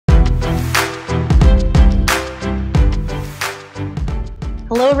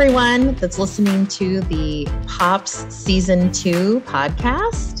everyone that's listening to the Pops Season 2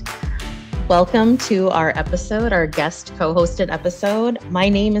 podcast. Welcome to our episode, our guest co-hosted episode. My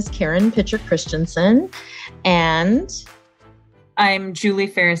name is Pitcher Christiansen, and I'm Julie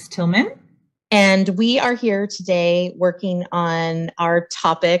Ferris-Tillman. And we are here today working on our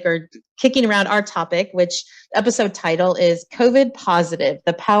topic, or kicking around our topic, which the episode title is COVID Positive,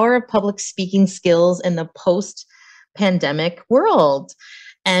 the Power of Public Speaking Skills in the Post-Pandemic World.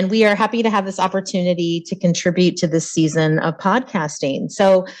 And we are happy to have this opportunity to contribute to this season of podcasting.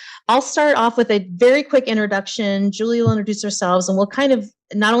 So I'll start off with a very quick introduction. Julie will introduce ourselves, and we'll kind of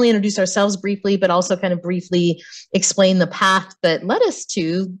not only introduce ourselves briefly, but also kind of briefly explain the path that led us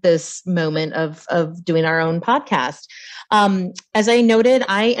to this moment of doing our own podcast. As I noted,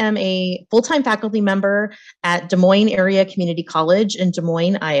 I am a full-time faculty member at Des Moines Area Community College in Des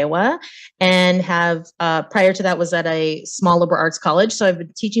Moines, Iowa, and have, prior to that, was at a small liberal arts college. So I've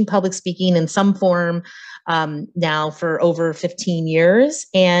been teaching public speaking in some form now for over 15 years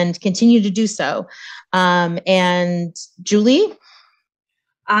and continue to do so. And Julie?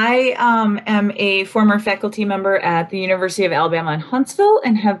 I am a former faculty member at the University of Alabama in Huntsville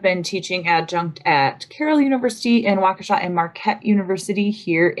and have been teaching adjunct at Carroll University in Waukesha and Marquette University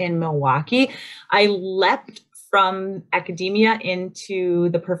here in Milwaukee. I leapt from academia into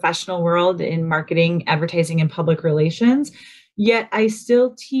the professional world in marketing, advertising, and public relations. Yet I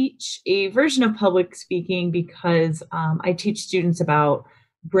still teach a version of public speaking because I teach students about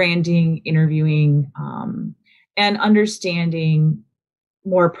branding, interviewing, and understanding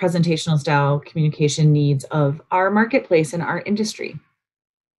more presentational style communication needs of our marketplace and our industry.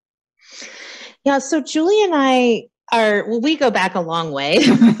 Yeah, so Julie and I we go back a long way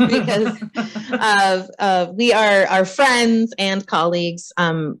because we are friends and colleagues,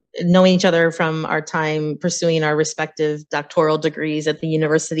 knowing each other from our time pursuing our respective doctoral degrees at the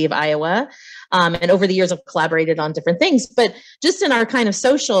University of Iowa. And over the years, I've collaborated on different things, but just in our kind of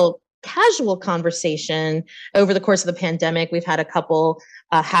social casual conversation over the course of the pandemic, we've had a couple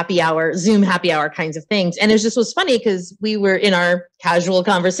Zoom happy hour kinds of things. And it was funny because we were in our casual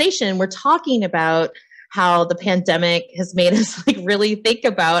conversation, we're talking about how the pandemic has made us really think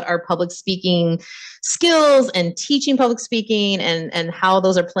about our public speaking skills and teaching public speaking and how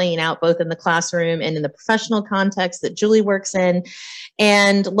those are playing out both in the classroom and in the professional context that Julie works in.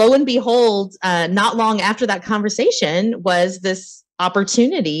 And lo and behold, not long after that conversation was this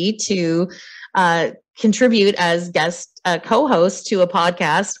opportunity to contribute as guest co-host to a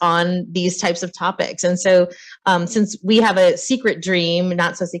podcast on these types of topics. And so since we have a secret dream,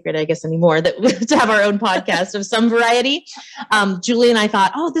 not so secret, I guess, anymore, that to have our own podcast of some variety, Julie and I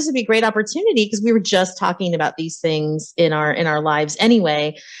thought, this would be a great opportunity because we were just talking about these things in our lives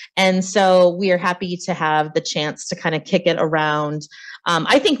anyway. And so we are happy to have the chance to kind of kick it around.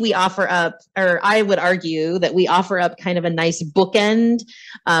 I think we offer up, or I would argue that we offer up kind of a nice bookend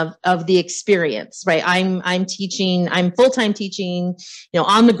of the experience, right? I'm full-time teaching,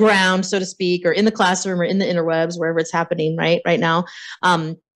 on the ground, so to speak, or in the classroom or in the interwebs, wherever it's happening right now.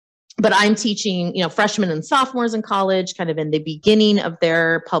 But I'm teaching, freshmen and sophomores in college, kind of in the beginning of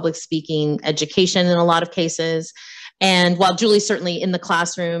their public speaking education in a lot of cases. And while Julie's certainly in the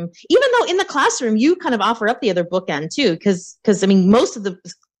classroom, even though in the classroom, you kind of offer up the other bookend too, because most of the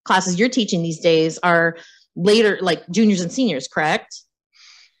classes you're teaching these days are later, like juniors and seniors, correct?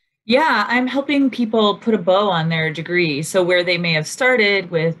 Yeah, I'm helping people put a bow on their degree. So where they may have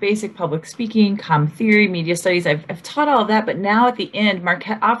started with basic public speaking, comm theory, media studies, I've taught all of that. But now at the end,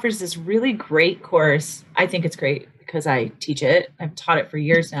 Marquette offers this really great course. I think it's great because I teach it. I've taught it for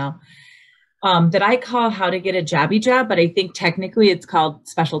years now. That I call How to Get a Jobby Job, but I think technically it's called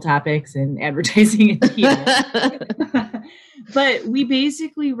Special Topics in Advertising and PR. But we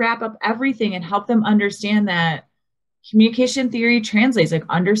basically wrap up everything and help them understand that communication theory translates, like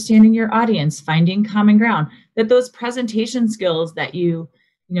understanding your audience, finding common ground, that those presentation skills that you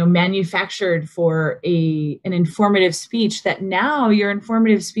manufactured for an informative speech, that now your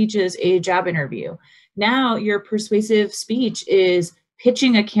informative speech is a job interview. Now your persuasive speech is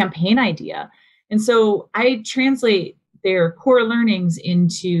pitching a campaign idea. And so I translate their core learnings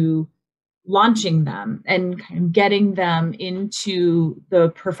into launching them and kind of getting them into the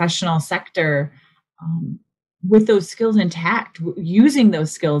professional sector with those skills intact, using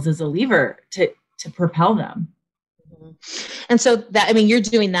those skills as a lever to propel them. And so you're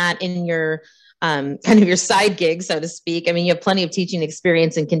doing that in your kind of your side gig, so to speak. I mean, you have plenty of teaching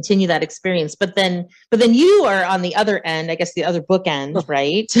experience and continue that experience, but then you are on the other end, I guess the other bookend,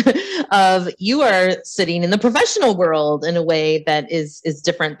 right? Of you are sitting in the professional world in a way that is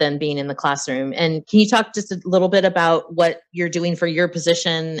different than being in the classroom. And can you talk just a little bit about what you're doing for your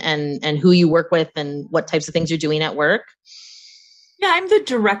position and who you work with and what types of things you're doing at work? Yeah, I'm the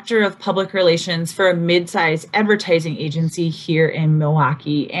director of public relations for a mid-sized advertising agency here in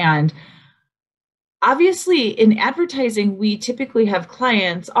Milwaukee. And obviously, in advertising, we typically have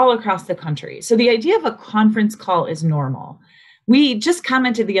clients all across the country. So the idea of a conference call is normal. We just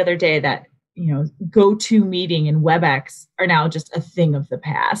commented the other day that, GoToMeeting and WebEx are now just a thing of the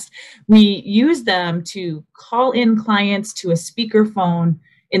past. We use them to call in clients to a speakerphone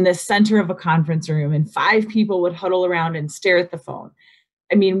in the center of a conference room, and 5 people would huddle around and stare at the phone.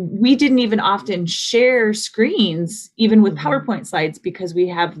 I mean, we didn't even often share screens, even with PowerPoint slides, because we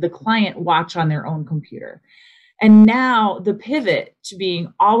have the client watch on their own computer. And now the pivot to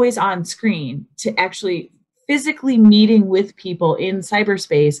being always on screen to actually physically meeting with people in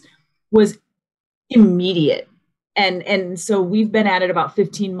cyberspace was immediate. And so we've been at it about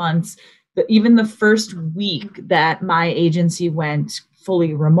 15 months, but even the first week that my agency went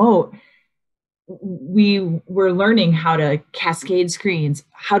fully remote, we were learning how to cascade screens,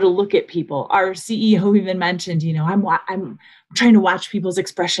 how to look at people. Our CEO even mentioned, I'm trying to watch people's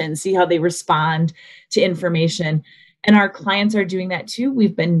expressions, see how they respond to information. And our clients are doing that too.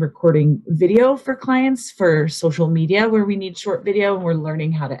 We've been recording video for clients for social media where we need short video, and we're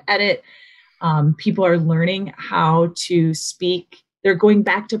learning how to edit. People are learning how to speak. They're going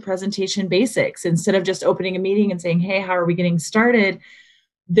back to presentation basics. Instead of just opening a meeting and saying, hey, how are we getting started?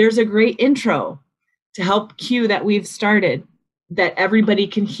 There's a great intro to help cue that we've started, that everybody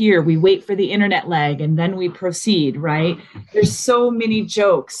can hear. We wait for the internet lag and then we proceed, right? There's so many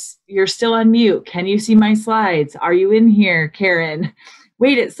jokes. You're still on mute. Can you see my slides? Are you in here, Karen?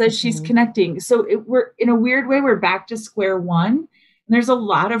 Wait, it says she's connecting. So we're in a weird way, we're back to square one. And there's a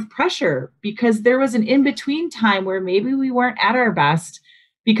lot of pressure because there was an in-between time where maybe we weren't at our best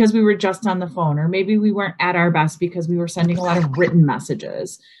because we were just on the phone, or maybe we weren't at our best because we were sending a lot of written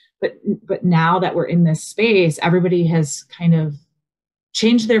messages. But now that we're in this space, everybody has kind of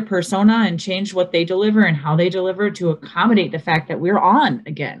changed their persona and changed what they deliver and how they deliver to accommodate the fact that we're on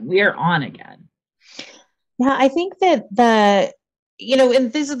again. We are on again. Yeah, I think that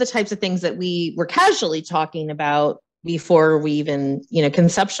and these are the types of things that we were casually talking about before we even,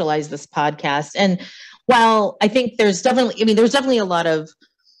 conceptualized this podcast. And while I think there's definitely a lot of,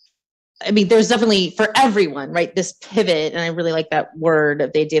 there's definitely for everyone, right? This pivot, and I really like that word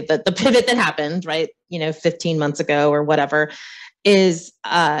of the idea that the pivot that happened, right? 15 months ago or whatever, is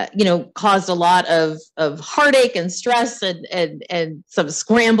caused a lot of heartache and stress and some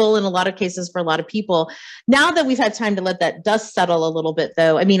scramble in a lot of cases for a lot of people. Now that we've had time to let that dust settle a little bit,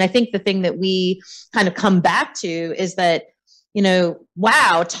 though, I think the thing that we kind of come back to is that,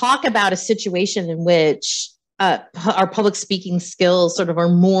 wow, talk about a situation in which our public speaking skills sort of are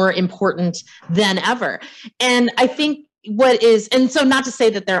more important than ever. And I think and so not to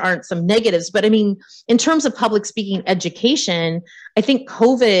say that there aren't some negatives, but in terms of public speaking education, I think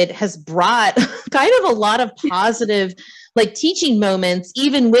COVID has brought kind of a lot of positive teaching moments,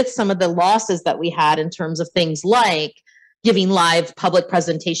 even with some of the losses that we had in terms of things like giving live public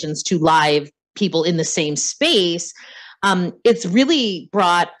presentations to live people in the same space. It's really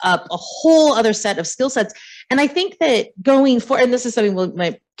brought up a whole other set of skill sets. And I think that going forward, and this is something we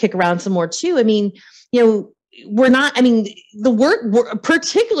might kick around some more too, we're not, the work,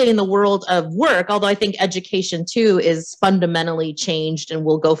 particularly in the world of work, although I think education too is fundamentally changed and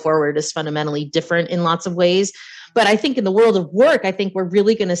will go forward as fundamentally different in lots of ways. But I think in the world of work, I think we're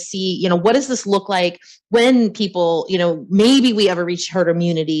really going to see, what does this look like when people, maybe we ever reach herd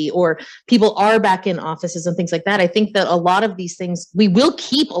immunity or people are back in offices and things like that. I think that a lot of these things, we will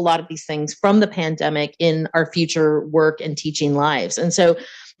keep a lot of these things from the pandemic in our future work and teaching lives. And so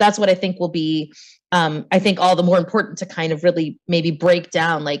that's what I think will be, I think all the more important to kind of really maybe break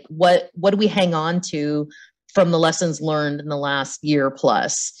down, what do we hang on to from the lessons learned in the last year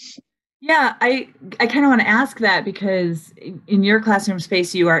plus? Yeah, I kind of want to ask that because in your classroom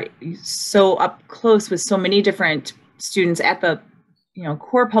space, you are so up close with so many different students at the,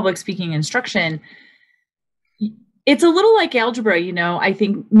 core public speaking instruction. It's a little like algebra, I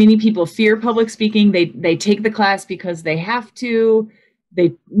think many people fear public speaking. They take the class because they have to.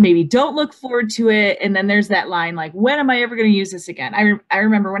 They maybe don't look forward to it. And then there's that line when am I ever going to use this again? I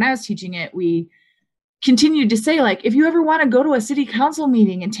remember when I was teaching it, continued to say, like, if you ever want to go to a city council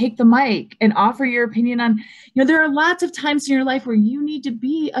meeting and take the mic and offer your opinion on, there are lots of times in your life where you need to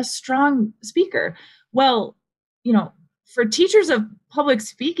be a strong speaker. Well, for teachers of public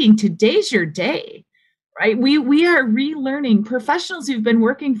speaking, today's your day, right? We are relearning. Professionals who've been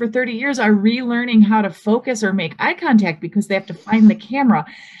working for 30 years are relearning how to focus or make eye contact because they have to find the camera.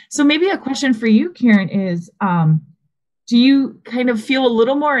 So maybe a question for you, Karen, is, do you kind of feel a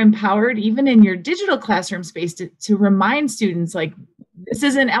little more empowered, even in your digital classroom space, to remind students, like, this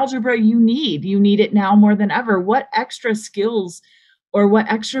isn't algebra you need it now more than ever? What extra skills or what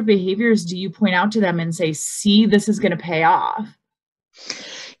extra behaviors do you point out to them and say, see, this is going to pay off?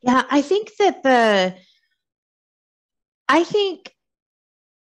 Yeah, I think that I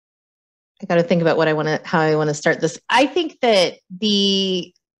got to think about how I want to start this. I think that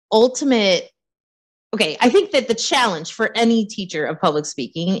I think that the challenge for any teacher of public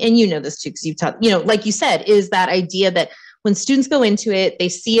speaking, and this too, because you've taught, like you said, is that idea that when students go into it, they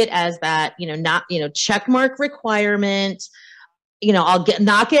see it as that, not, check mark requirement. I'll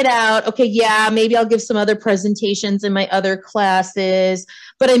knock it out. Okay, yeah, maybe I'll give some other presentations in my other classes.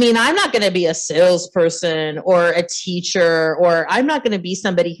 But I mean, I'm not going to be a salesperson or a teacher, or I'm not going to be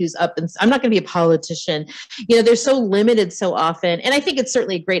somebody who's I'm not going to be a politician. They're so limited so often. And I think it's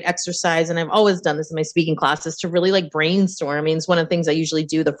certainly a great exercise. And I've always done this in my speaking classes to really like brainstorm. I mean, it's one of the things I usually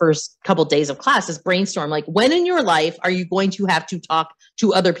do the first couple of days of class is brainstorm. Like, when in your life are you going to have to talk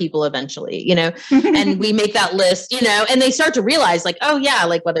to other people eventually, and we make that list, and they start to realize, like, oh yeah,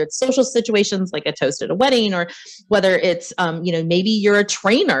 like whether it's social situations, like a toast at a wedding, or whether it's, maybe you're a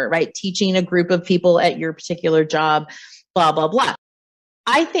trainer, right? Teaching a group of people at your particular job, blah, blah, blah.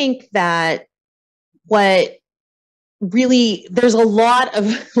 I think that there's a lot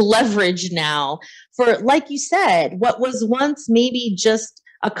of leverage now for, like you said, what was once maybe just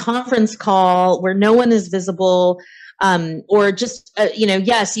a conference call where no one is visible, or just,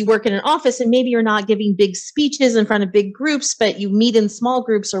 yes, you work in an office and maybe you're not giving big speeches in front of big groups, but you meet in small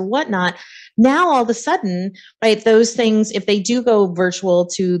groups or whatnot. Now, all of a sudden, right, those things, if they do go virtual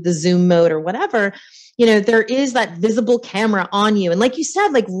to the Zoom mode or whatever, there is that visible camera on you. And like you said,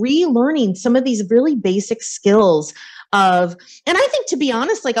 like relearning some of these really basic skills and I think, to be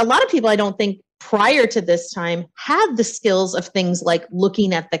honest, like a lot of people, I don't think prior to this time had the skills of things like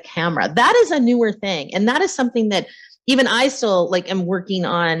looking at the camera. That is a newer thing. And that is something that even I still am working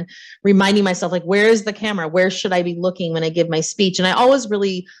on reminding myself, like, where is the camera? Where should I be looking when I give my speech? And I always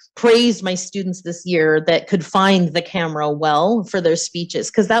really praised my students this year that could find the camera well for their speeches,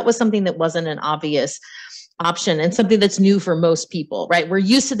 because that was something that wasn't an obvious option and something that's new for most people, right? We're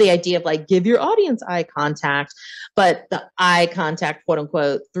used to the idea of like, give your audience eye contact, but the eye contact, quote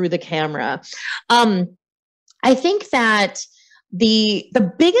unquote, through the camera. I think that the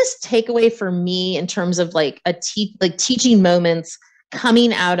biggest takeaway for me in terms of teaching moments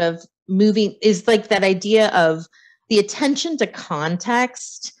coming out of moving is like that idea of the attention to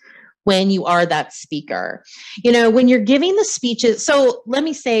context when you are that speaker. When you're giving the speeches. So let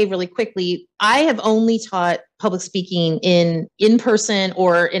me say really quickly, I have only taught public speaking in person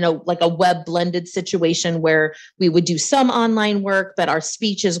or in a web blended situation where we would do some online work, but our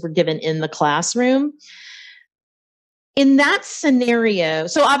speeches were given in the classroom. In that scenario,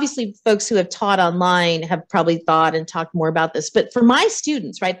 so obviously folks who have taught online have probably thought and talked more about this, but for my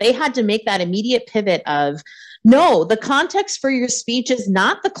students, right, they had to make that immediate pivot of, no, the context for your speech is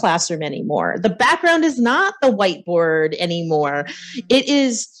not the classroom anymore. The background is not the whiteboard anymore. It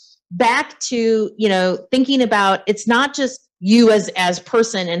is back to, thinking about, it's not just you as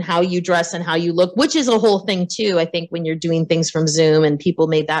person and how you dress and how you look, which is a whole thing too. I think when you're doing things from Zoom and people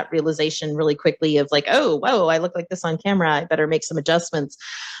made that realization really quickly of like, oh, whoa, I look like this on camera, I better make some adjustments.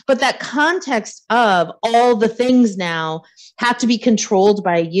 But that context of all the things now have to be controlled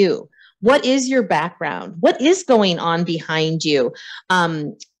by you. What is your background? What is going on behind you?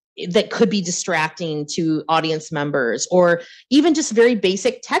 That could be distracting to audience members, or even just very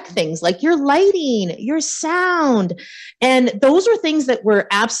basic tech things like your lighting, your sound. And those are things that were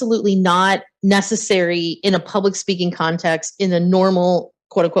absolutely not necessary in a public speaking context in a normal,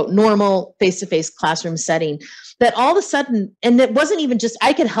 quote unquote, normal face-to-face classroom setting, that all of a sudden, and it wasn't even just,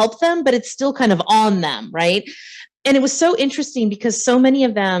 I could help them, but it's still kind of on them, right? And it was so interesting because so many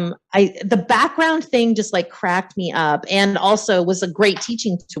of them, the background thing just cracked me up, and also was a great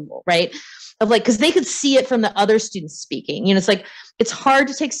teaching tool, right? Of because they could see it from the other students speaking. It's hard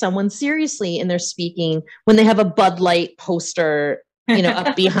to take someone seriously in their speaking when they have a Bud Light poster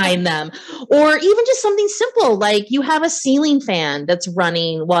up behind them. Or even just something simple, like you have a ceiling fan that's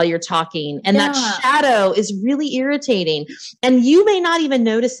running while you're talking, and that shadow is really irritating. And you may not even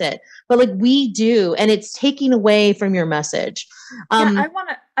notice it, but like we do, and it's taking away from your message. I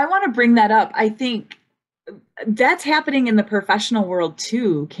want to bring that up. I think that's happening in the professional world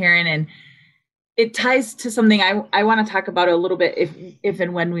too, Karen, and it ties to something I want to talk about a little bit if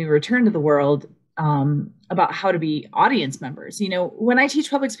and when we return to the world, about how to be audience members. When I teach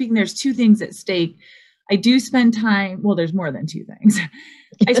public speaking, there's two things at stake. I do spend time, well, there's more than two things.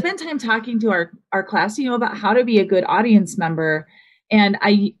 I spend time talking to our class, about how to be a good audience member. And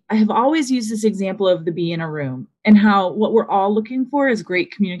I have always used this example of the bee in a room, and how what we're all looking for is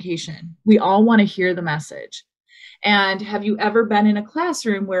great communication. We all want to hear the message. And have you ever been in a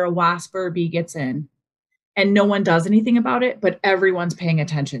classroom where a wasp or a bee gets in and no one does anything about it, but everyone's paying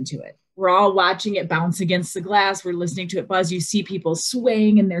attention to it? We're all watching it bounce against the glass. We're listening to it buzz. You see people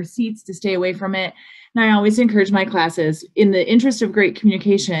swaying in their seats to stay away from it. And I always encourage my classes, in the interest of great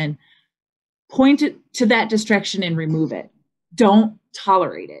communication, point it to that distraction and remove it. Don't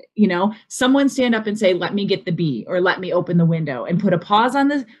tolerate it. Someone stand up and say, let me get the bee, or let me open the window, and put a pause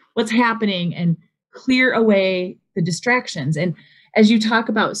on what's happening and clear away the distractions. And as you talk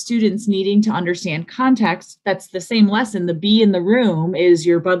about students needing to understand context, that's the same lesson. The bee in the room is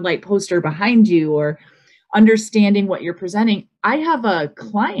your Bud Light poster behind you, or understanding what you're presenting. I have a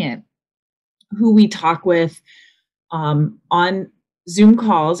client who we talk with on Zoom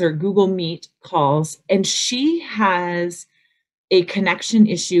calls or Google Meet calls, and she has a connection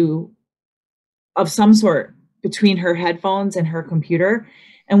issue of some sort between her headphones and her computer.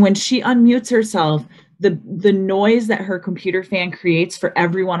 And when she unmutes herself, the noise that her computer fan creates for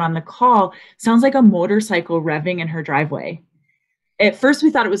everyone on the call sounds like a motorcycle revving in her driveway. At first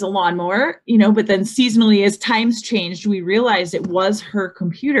we thought it was a lawnmower, but then seasonally, as times changed, we realized it was her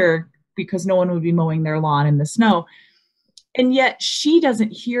computer, because no one would be mowing their lawn in the snow. And yet she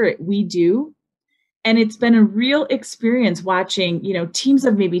doesn't hear it. We do. And it's been a real experience watching, teams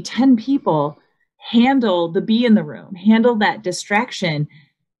of maybe 10 people handle the bee in the room, handle that distraction.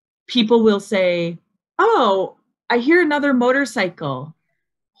 People will say, oh, I hear another motorcycle.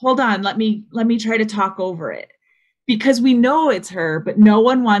 Hold on, let me try to talk over it. Because we know it's her, but no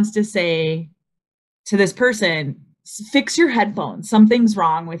one wants to say to this person, fix your headphones. Something's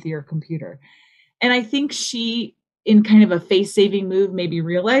wrong with your computer. And I think she, in kind of a face-saving move, maybe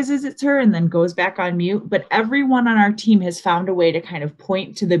realizes it's her and then goes back on mute. But everyone on our team has found a way to kind of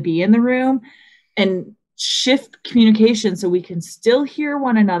point to the bee in the room and shift communication so we can still hear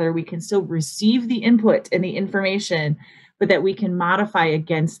one another, we can still receive the input and the information, but that we can modify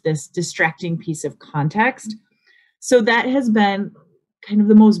against this distracting piece of context. So that has been kind of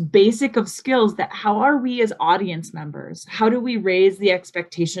the most basic of skills. That how are we as audience members? How do we raise the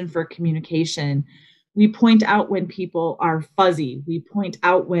expectation for communication? We point out when people are fuzzy. We point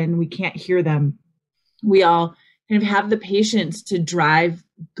out when we can't hear them. We all kind of have the patience to drive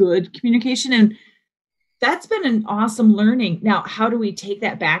good communication. And that's been an awesome learning. Now, how do we take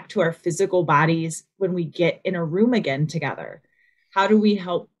that back to our physical bodies when we get in a room again together? How do we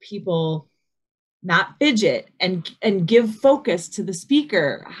help people not fidget and give focus to the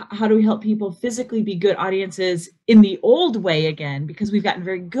speaker? How do we help people physically be good audiences in the old way again? Because we've gotten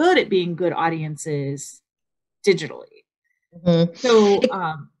very good at being good audiences digitally. Mm-hmm. So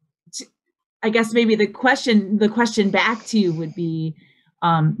I guess maybe the question back to you would be,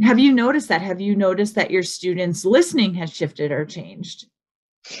 have you noticed that? Have you noticed that your students' listening has shifted or changed?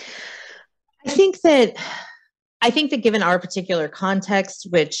 I think that given our particular context,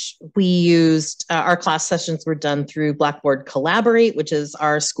 which we used, our class sessions were done through Blackboard Collaborate, which is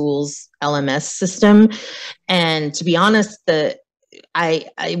our school's LMS system. And to be honest, it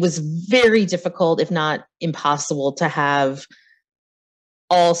was very difficult, if not impossible, to have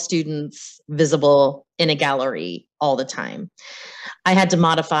all students visible in a gallery all the time. I had to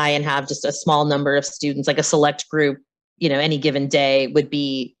modify and have just a small number of students, like a select group, any given day would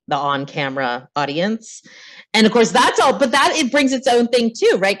be the on-camera audience. And of course that's all, but it brings its own thing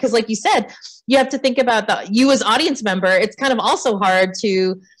too, right? Because like you said, you have to think about you as audience member. It's kind of also hard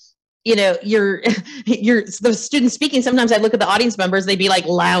to, you're the student speaking. Sometimes I look at the audience members, they'd be like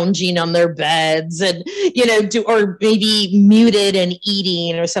lounging on their beds and, or maybe muted and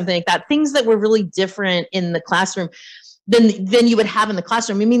eating or something like that. Things that were really different in the classroom than you would have in the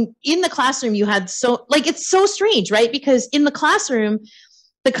classroom. I mean, in the classroom you had it's so strange, right? Because in the classroom,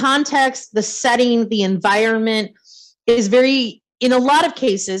 the context, the setting, the environment is in a lot of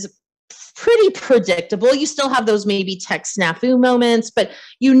cases, pretty predictable. You still have those maybe tech snafu moments, but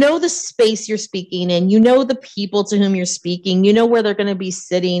you know the space you're speaking in, you know the people to whom you're speaking, you know where they're going to be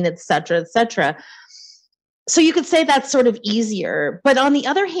sitting, et cetera, et cetera. So you could say that's sort of easier. But on the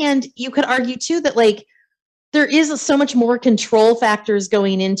other hand, you could argue too that like there is so much more control factors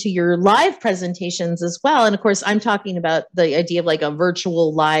going into your live presentations as well. And of course, I'm talking about the idea of like a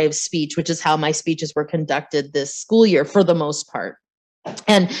virtual live speech, which is how my speeches were conducted this school year for the most part.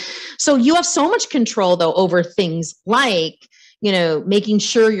 And so you have so much control though over things like, you know, making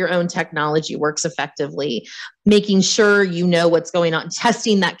sure your own technology works effectively, making sure you know what's going on,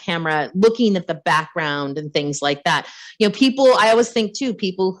 testing that camera, looking at the background and things like that. You know, people, I always think too,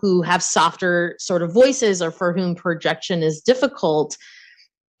 people who have softer sort of voices or for whom projection is difficult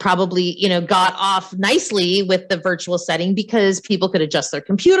probably, you know, got off nicely with the virtual setting because people could adjust their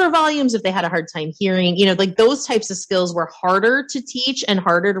computer volumes if they had a hard time hearing, you know, like those types of skills were harder to teach and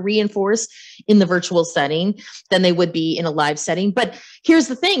harder to reinforce in the virtual setting than they would be in a live setting. But here's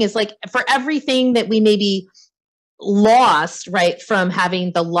the thing is like for everything that we maybe lost, right, from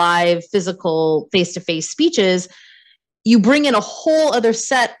having the live physical face-to-face speeches, you bring in a whole other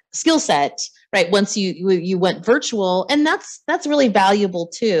skill set, right? Once you went virtual, and that's really valuable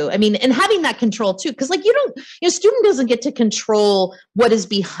too. I mean, and having that control too, because like student doesn't get to control what is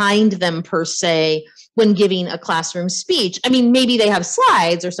behind them per se when giving a classroom speech. I mean, maybe they have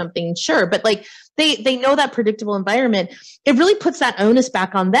slides or something, sure, but like they know that predictable environment. It really puts that onus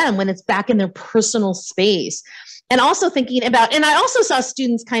back on them when it's back in their personal space. And also thinking about, and I also saw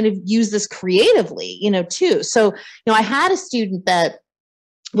students kind of use this creatively, you know, too. So, I had a student that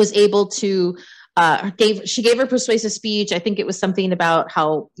was able to, she gave her persuasive speech. I think it was something about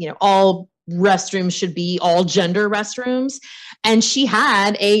how, all restrooms should be all gender restrooms. And she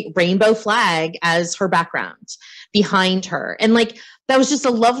had a rainbow flag as her background behind her. And like, that was just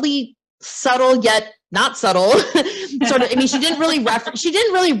a lovely, subtle yet not subtle sort of, I mean, she didn't really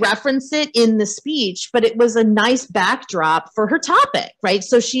reference it in the speech, but it was a nice backdrop for her topic, right?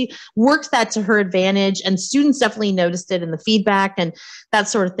 So she worked that to her advantage, and students definitely noticed it in the feedback and that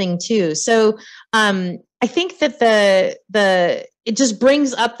sort of thing too. So I think that it just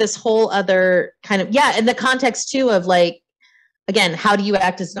brings up this whole other kind of, in the context too of like, again, how do you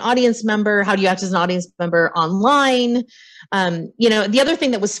act as an audience member? How do you act as an audience member online? The other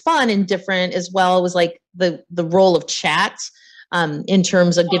thing that was fun and different as well was like the role of chat in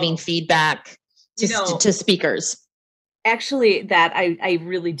terms of giving feedback to speakers. Actually, that I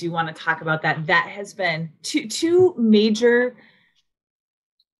really do want to talk about that. That has been two major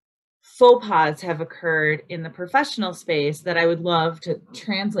faux pas have occurred in the professional space that I would love to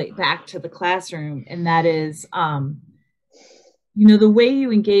translate back to the classroom. And that is, the way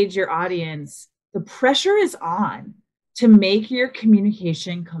you engage your audience, the pressure is on to make your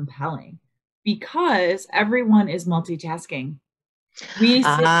communication compelling because everyone is multitasking. We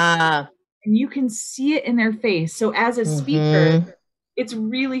sit and you can see it in their face. So as a speaker, it's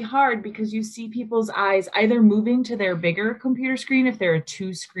really hard because you see people's eyes either moving to their bigger computer screen if they're a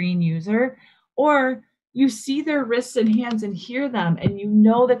 2-screen user, or you see their wrists and hands and hear them, and you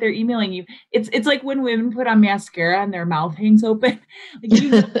know that they're emailing you. It's like when women put on mascara and their mouth hangs open. Like,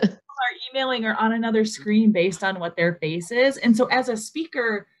 people are emailing or on another screen based on what their face is. And so as a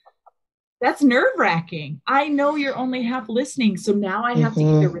speaker, that's nerve-wracking. I know you're only half listening, so now I have to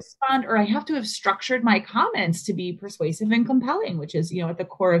either respond or I have to have structured my comments to be persuasive and compelling, which is, at the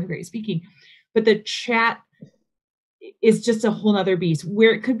core of great speaking. But the chat is just a whole nother beast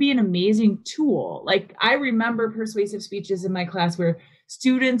where it could be an amazing tool. Like, I remember persuasive speeches in my class where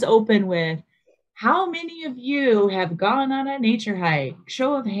students open with, how many of you have gone on a nature hike?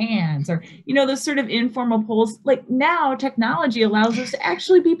 Show of hands, or, those sort of informal polls. Like, now technology allows us to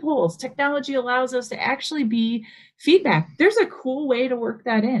actually be polls. Technology allows us to actually be feedback. There's a cool way to work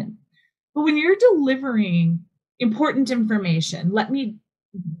that in. But when you're delivering important information, let me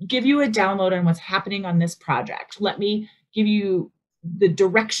give you a download on what's happening on this project. Let me give you the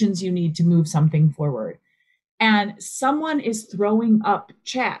directions you need to move something forward. And someone is throwing up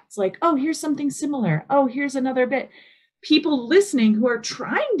chats like, oh, here's something similar. Oh, here's another bit. People listening who are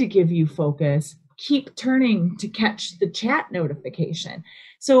trying to give you focus keep turning to catch the chat notification.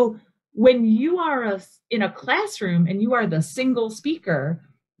 So when you are in a classroom and you are the single speaker,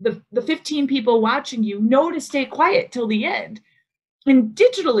 the 15 people watching you know to stay quiet till the end. And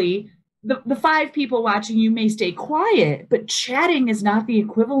digitally, the 5 people watching you may stay quiet, but chatting is not the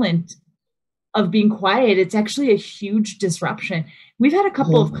equivalent of being quiet. It's actually a huge disruption. We've had a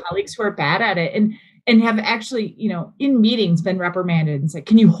couple of colleagues who are bad at it and have actually, in meetings been reprimanded and said,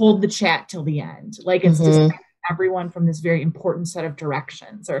 can you hold the chat till the end? Like, it's distracting everyone from this very important set of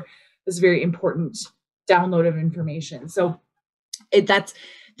directions. Or this very important download of information. So that's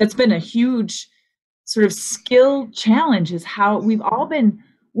been a huge sort of skill challenge, is how we've all been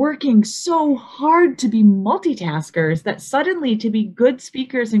working so hard to be multitaskers that suddenly, to be good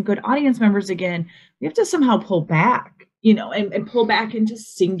speakers and good audience members again, we have to somehow pull back, and pull back into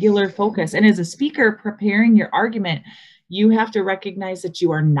singular focus. And as a speaker preparing your argument, you have to recognize that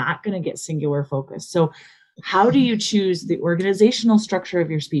you are not going to get singular focus. So how do you choose the organizational structure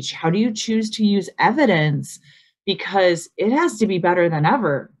of your speech? How do you choose to use evidence? Because it has to be better than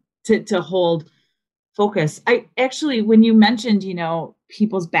ever to hold focus. I actually, when you mentioned,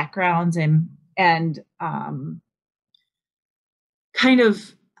 people's backgrounds and kind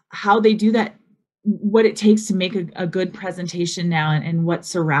of how they do that, what it takes to make a good presentation now, and what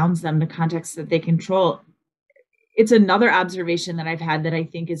surrounds them, the context that they control. It's another observation that I've had that I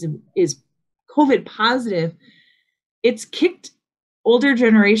think is COVID positive. It's kicked older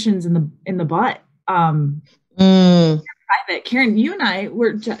generations in the butt. Private. Karen, you and I,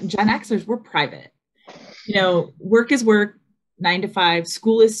 we're Gen Xers, we're private. Work is work, 9 to 5,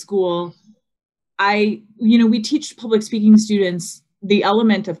 school is school. We teach public speaking students the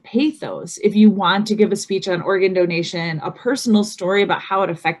element of pathos. If you want to give a speech on organ donation, a personal story about how it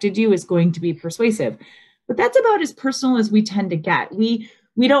affected you is going to be persuasive. But that's about as personal as we tend to get. We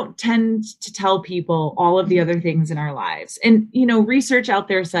don't tend to tell people all of the other things in our lives. And, research out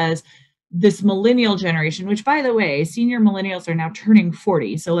there says this millennial generation, which, by the way, senior millennials are now turning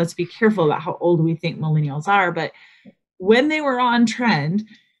 40. So let's be careful about how old we think millennials are. But when they were on trend,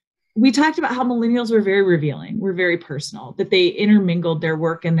 we talked about how millennials were very revealing, were very personal, that they intermingled their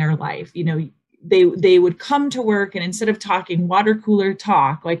work and their life. They would come to work, and instead of talking water cooler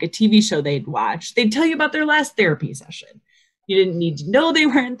talk, like a TV show they'd watch, they'd tell you about their last therapy session. You didn't need to know they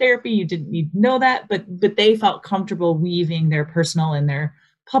were in therapy. You didn't need to know that, but they felt comfortable weaving their personal and their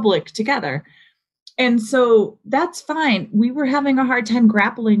public together. And so that's fine. We were having a hard time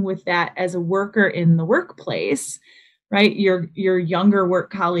grappling with that as a worker in the workplace, right? Your younger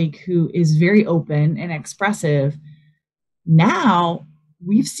work colleague who is very open and expressive. Now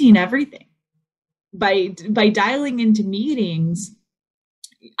we've seen everything. By dialing into meetings,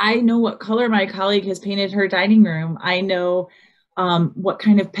 I know what color my colleague has painted her dining room. I know what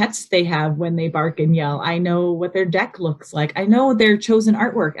kind of pets they have when they bark and yell. I know what their deck looks like. I know their chosen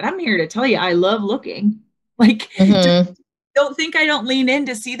artwork. And I'm here to tell you, I love looking. Don't think I don't lean in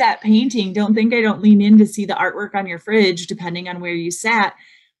to see that painting. Don't think I don't lean in to see the artwork on your fridge, depending on where you sat.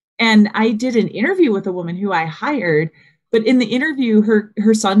 And I did an interview with a woman who I hired. But in the interview,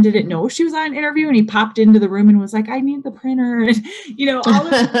 her son didn't know she was on an interview, and he popped into the room and was like, "I need the printer." And, all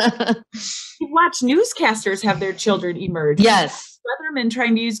of you watch newscasters have their children emerge. Yes. Weathermen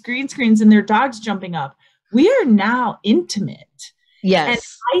trying to use green screens and their dogs jumping up. We are now intimate.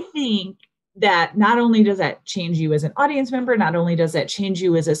 Yes. And I think that not only does that change you as an audience member, not only does that change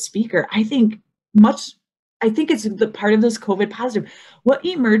you as a speaker, I think it's the part of this COVID positive. What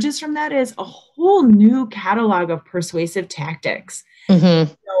emerges from that is a whole new catalog of persuasive tactics.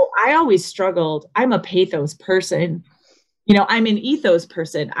 Mm-hmm. I always struggled. I'm a pathos person. I'm an ethos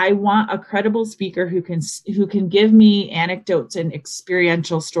person. I want a credible speaker who can give me anecdotes and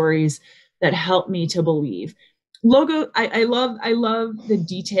experiential stories that help me to believe. I love the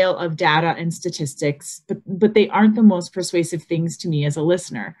detail of data and statistics, but they aren't the most persuasive things to me as a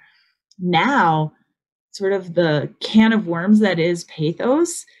listener. Now, sort of the can of worms that is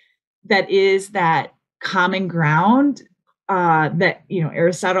pathos, that is that common ground that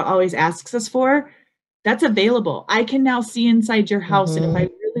Aristotle always asks us for, that's available. I can now see inside your house. Mm-hmm. And if I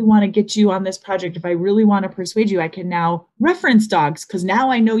really want to get you on this project, if I really want to persuade you, I can now reference dogs, because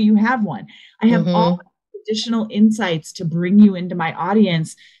now I know you have one. I have all additional insights to bring you into my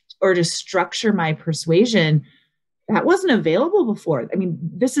audience or to structure my persuasion. That wasn't available before. I mean,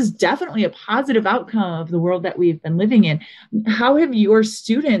 this is definitely a positive outcome of the world that we've been living in. How have your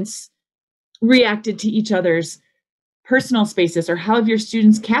students reacted to each other's personal spaces, or how have your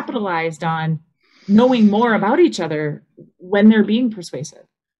students capitalized on knowing more about each other when they're being persuasive?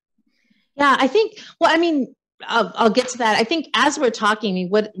 Yeah, I think, I'll get to that. I think as we're talking,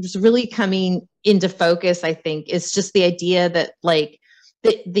 what is really coming into focus, I think, is just the idea that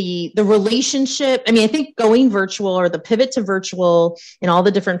the relationship. I think going virtual, or the pivot to virtual in all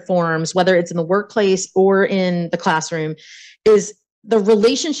the different forms, whether it's in the workplace or in the classroom, is the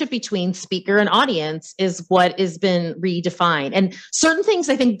relationship between speaker and audience is what has been redefined. And certain things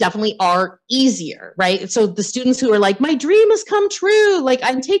I think definitely are easier, right? So the students who are like, my dream has come true.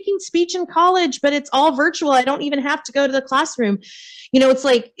 I'm taking speech in college, but it's all virtual. I don't even have to go to the classroom. It's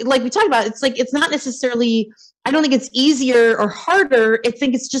like we talked about, it's not necessarily I don't think it's easier or harder. I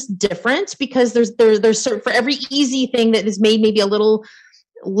think it's just different because there's certain, for every easy thing that is made maybe a little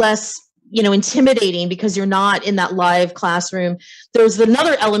less, intimidating because you're not in that live classroom. There's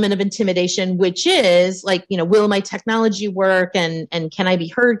another element of intimidation, which is like, will my technology work, and can I be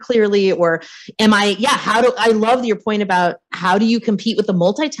heard clearly, or am I, I love your point about how do you compete with the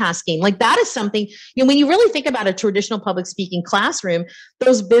multitasking? Like that is something, when you really think about a traditional public speaking classroom,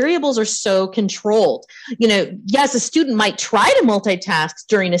 those variables are so controlled. Yes, a student might try to multitask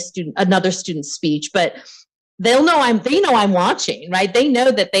during another student's speech, but they know I'm watching, right? They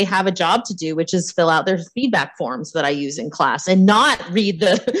know that they have a job to do, which is fill out their feedback forms that I use in class and not read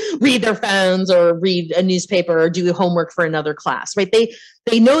their phones or read a newspaper or do homework for another class, right?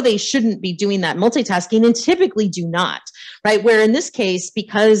 They know they shouldn't be doing that multitasking and typically do not, right? Where in this case,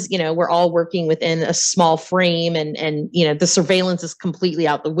 because, we're all working within a small frame and the surveillance is completely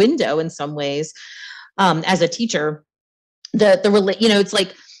out the window in some ways, as a teacher, it's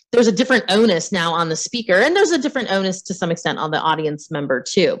like, there's a different onus now on the speaker, and there's a different onus to some extent on the audience member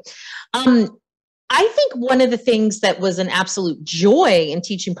too. I think one of the things that was an absolute joy in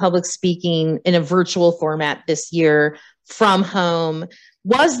teaching public speaking in a virtual format this year from home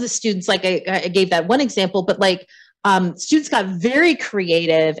was the students, like I gave that one example, but like students got very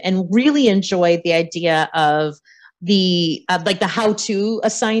creative and really enjoyed the idea of the how-to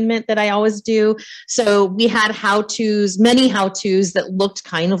assignment that I always do. So we had many how-tos that looked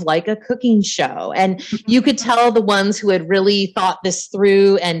kind of like a cooking show. And you could tell the ones who had really thought this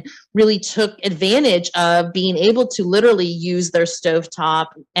through and really took advantage of being able to literally use their stovetop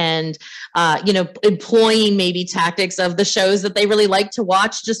and, employing maybe tactics of the shows that they really like to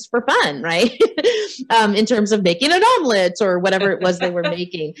watch just for fun, right? In terms of making an omelet or whatever it was they were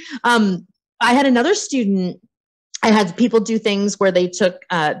making. I had another student. I had people do things where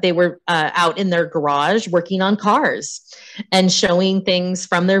they were out in their garage working on cars and showing things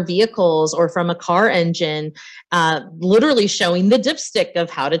from their vehicles or from a car engine, literally showing the dipstick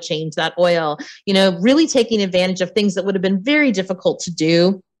of how to change that oil, really taking advantage of things that would have been very difficult to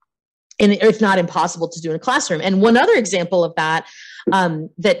do, and if not impossible to do in a classroom. And one other example of that,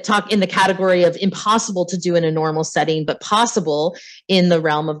 that talk in the category of impossible to do in a normal setting, but possible in the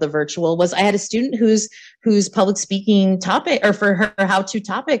realm of the virtual, was I had a student whose public speaking topic, or for her how-to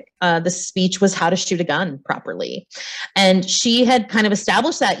topic, the speech was how to shoot a gun properly. And she had kind of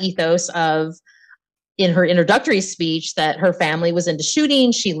established that ethos of, in her introductory speech, that her family was into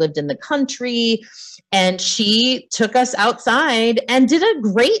shooting. She lived in the country, and she took us outside and did a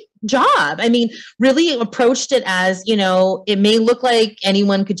great job. I mean, really approached it as, it may look like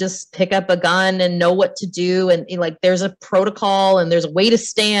anyone could just pick up a gun and know what to do. And like, there's a protocol and there's a way to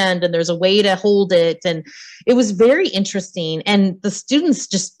stand and there's a way to hold it. And it was very interesting. And the students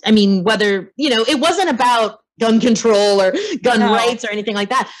just, whether, it wasn't about gun control or gun rights or anything like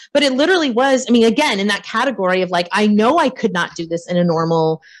that, but it literally was, again, in that category of like, I know I could not do this in a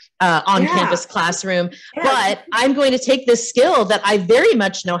normal on-campus classroom, but I'm going to take this skill that I very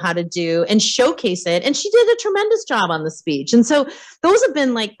much know how to do and showcase it. And she did a tremendous job on the speech. And so those have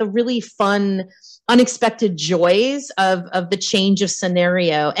been like the really fun, unexpected joys of the change of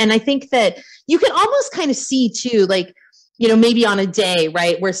scenario. And I think that you can almost kind of see too, like, maybe on a day,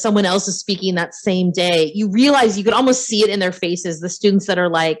 right, where someone else is speaking that same day, you realize you could almost see it in their faces, the students that are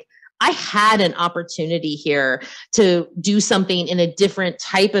like, I had an opportunity here to do something in a different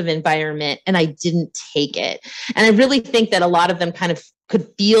type of environment and I didn't take it. And I really think that a lot of them kind of could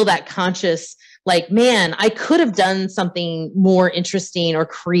feel that conscious, like, man, I could have done something more interesting or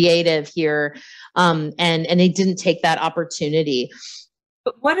creative here. And they didn't take that opportunity.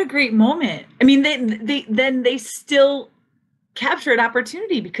 But what a great moment. They still captured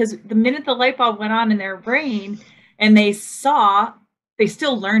opportunity, because the minute the light bulb went on in their brain and they still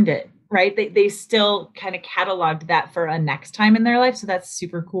learned it, right? They still kind of cataloged that for a next time in their life. So that's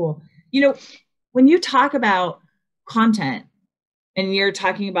super cool. When you talk about content and you're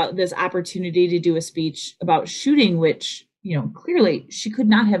talking about this opportunity to do a speech about shooting, which, clearly she could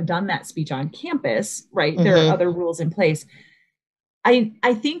not have done that speech on campus, right? Mm-hmm. There are other rules in place. I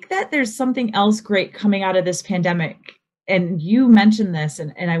think that there's something else great coming out of this pandemic. And you mentioned this,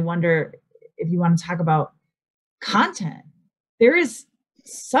 and I wonder if you want to talk about content. There is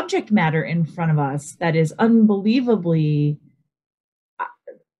subject matter in front of us that is unbelievably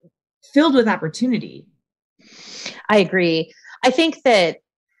filled with opportunity. I agree. I think that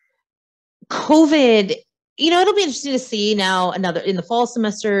COVID it'll be interesting to see now another in the fall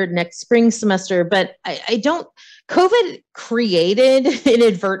semester, next spring semester, but COVID created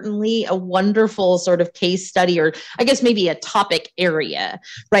inadvertently a wonderful sort of case study, or I guess maybe a topic area,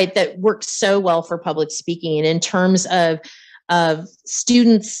 right, that works so well for public speaking in terms of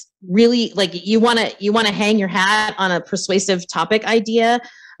students really, like, you want to hang your hat on a persuasive topic idea.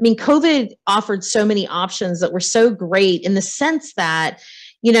 I mean, COVID offered so many options that were so great in the sense that,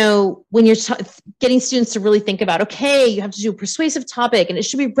 when you're getting students to really think about, okay, you have to do a persuasive topic and it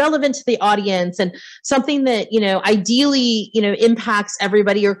should be relevant to the audience and something that, ideally, impacts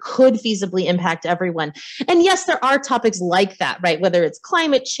everybody or could feasibly impact everyone. And yes, there are topics like that, right? Whether it's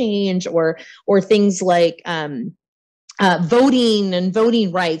climate change or things like voting and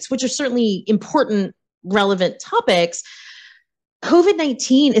voting rights, which are certainly important, relevant topics.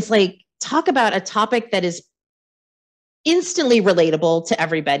 COVID-19 is like, talk about a topic that is instantly relatable to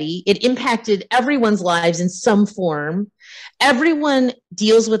everybody. It impacted everyone's lives in some form. Everyone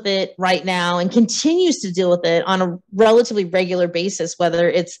deals with it right now and continues to deal with it on a relatively regular basis, whether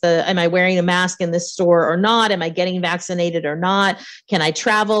it's am I wearing a mask in this store or not? Am I getting vaccinated or not? Can I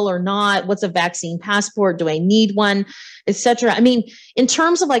travel or not? What's a vaccine passport? Do I need one? Etc. I mean, in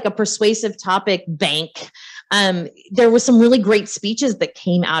terms of like a persuasive topic bank, there was some really great speeches that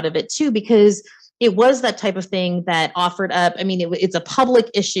came out of it too, because it was that type of thing that offered up. I mean, it's a public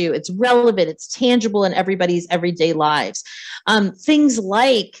issue. It's relevant. It's tangible in everybody's everyday lives. Things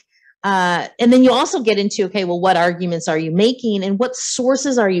like, and then you also get into, okay, well, what arguments are you making and what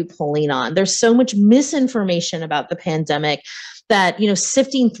sources are you pulling on? There's so much misinformation about the pandemic that,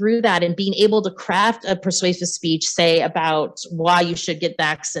 sifting through that and being able to craft a persuasive speech, say, about why you should get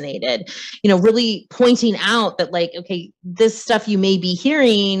vaccinated, really pointing out that, like, okay, this stuff you may be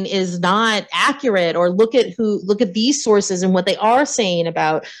hearing is not accurate, or look at these sources and what they are saying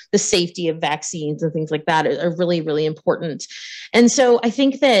about the safety of vaccines and things like that are really, really important. And so I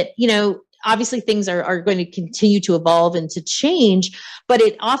think that, obviously things are going to continue to evolve and to change, but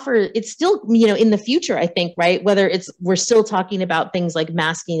it's still, in the future, I think, right? Whether we're still talking about things like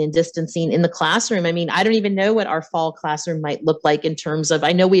masking and distancing in the classroom. I mean, I don't even know what our fall classroom might look like in terms of,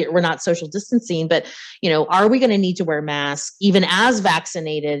 I know we're not social distancing, but, are we going to need to wear masks even as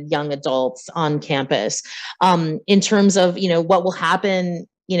vaccinated young adults on campus? In terms of, what will happen,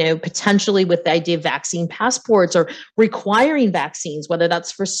 potentially with the idea of vaccine passports or requiring vaccines, whether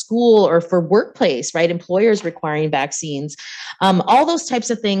that's for school or for workplace, right? Employers requiring vaccines, all those types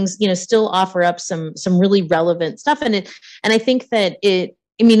of things, still offer up some really relevant stuff. And I think that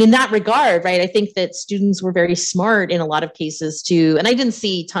in that regard, right, I think that students were very smart in a lot of cases too. And I didn't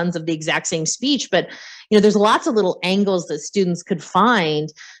see tons of the exact same speech, but, there's lots of little angles that students could find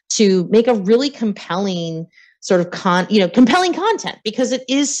to make a really compelling sort of compelling content, because it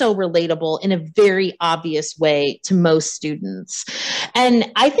is so relatable in a very obvious way to most students.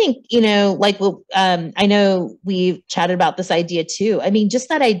 And I think, I know we've chatted about this idea too. I mean, just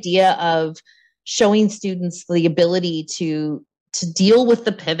that idea of showing students the ability to deal with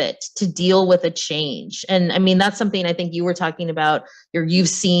the pivot, to deal with a change. And I mean, that's something I think you were talking about, you've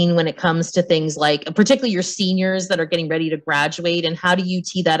seen when it comes to things like, particularly your seniors that are getting ready to graduate, and how do you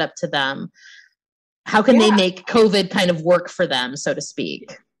tee that up to them? How can they make COVID kind of work for them, so to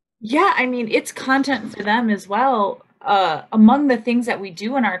speak? Yeah, I mean, it's content for them as well. Among the things that we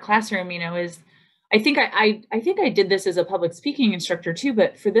do in our classroom, is I think I did this as a public speaking instructor too,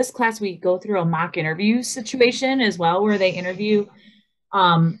 but for this class, we go through a mock interview situation as well, where they interview,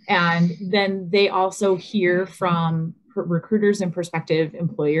 and then they also hear from recruiters and prospective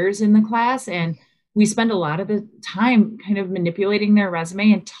employers in the class. And we spend a lot of the time kind of manipulating their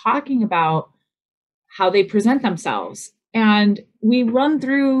resume and talking about how they present themselves. And we run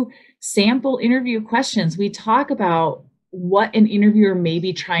through sample interview questions. We talk about what an interviewer may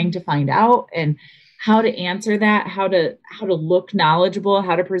be trying to find out and how to answer that, how to look knowledgeable,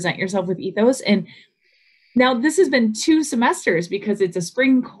 how to present yourself with ethos. And now this has been 2 semesters because it's a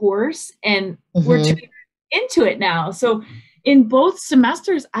spring course, and we're into it now. So in both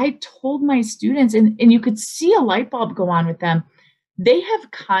semesters, I told my students, and you could see a light bulb go on with them. They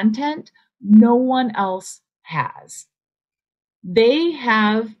have content no one else has. They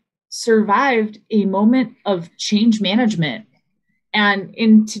have survived a moment of change management. And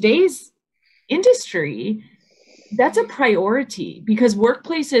in today's industry, that's a priority, because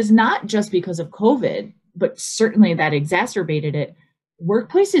workplaces, not just because of COVID, but certainly that exacerbated it,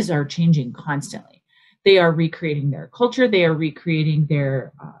 workplaces are changing constantly. They are recreating their culture. They are recreating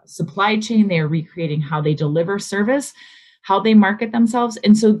their supply chain. They are recreating how they deliver service, how they market themselves.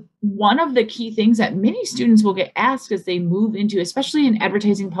 And so one of the key things that many students will get asked as they move into, especially in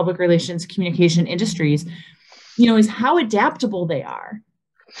advertising, public relations, communication industries, is how adaptable they are.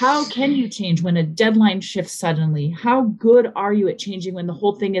 How can you change when a deadline shifts suddenly? How good are you at changing when the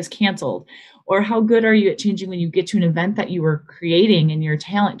whole thing is canceled? Or how good are you at changing when you get to an event that you were creating and your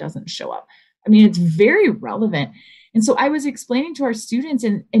talent doesn't show up? I mean, it's very relevant. And so I was explaining to our students,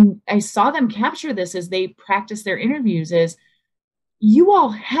 and I saw them capture this as they practice their interviews, is you all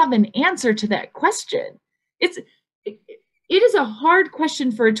have an answer to that question. It is a hard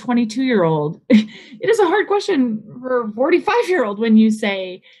question for a 22-year-old. It is a hard question for a 45-year-old when you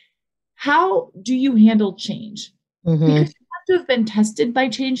say, how do you handle change? Mm-hmm. Because you have to have been tested by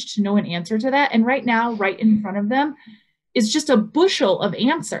change to know an answer to that. And right now, right in front of them is just a bushel of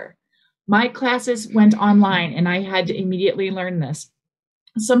answer. My classes went online and I had to immediately learn this.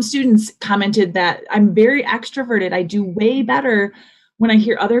 Some students commented that I'm very extroverted. I do way better when I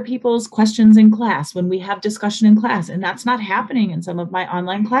hear other people's questions in class, when we have discussion in class, and that's not happening in some of my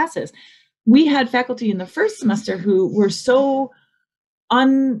online classes. We had faculty in the first semester who were so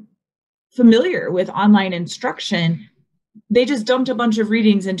unfamiliar with online instruction, they just dumped a bunch of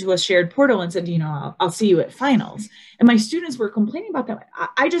readings into a shared portal and said, I'll see you at finals. And my students were complaining about that.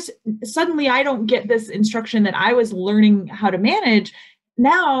 Suddenly I don't get this instruction that I was learning how to manage.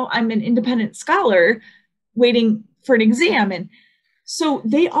 Now I'm an independent scholar waiting for an exam. And so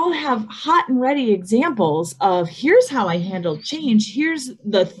they all have hot and ready examples of, here's how I handled change. Here's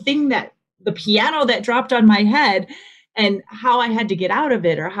the piano that dropped on my head and how I had to get out of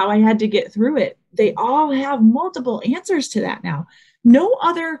it or how I had to get through it. They all have multiple answers to that now. No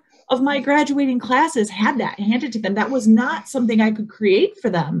other of my graduating classes had that handed to them. That was not something I could create for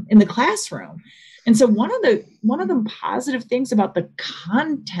them in the classroom. And so one of the positive things about the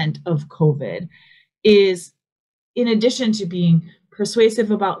content of COVID is, in addition to being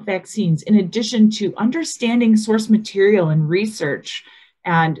persuasive about vaccines, in addition to understanding source material and research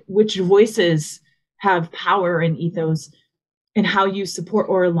and which voices have power and ethos and how you support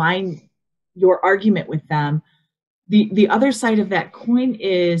or align your argument with them, the other side of that coin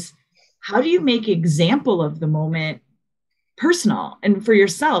is, how do you make example of the moment personal and for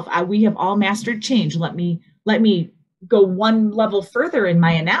yourself? We have all mastered change. Let me go one level further in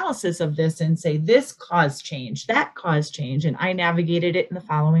my analysis of this and say, this caused change, that caused change, and I navigated it in the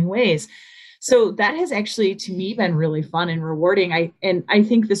following ways. So that has actually, to me, been really fun and rewarding. I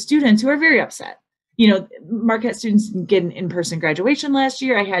think the students who are very upset, Marquette students didn't get an in-person graduation last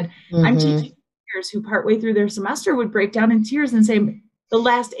year. I'm teaching teachers who partway through their semester would break down in tears and say, the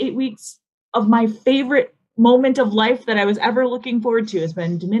last 8 weeks of my favorite moment of life that I was ever looking forward to has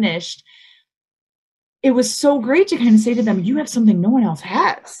been diminished. It was so great to kind of say to them, you have something no one else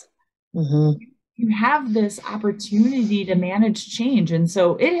has. Mm-hmm. You have this opportunity to manage change. And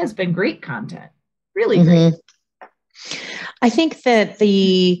so it has been great content, really great. I think that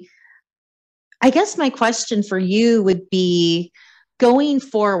I guess my question for you would be, going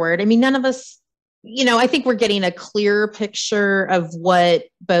forward, I mean, none of us, I think we're getting a clearer picture of what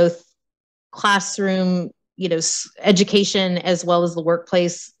both classroom, education as well as the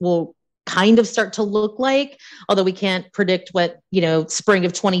workplace will kind of start to look like, although we can't predict what, spring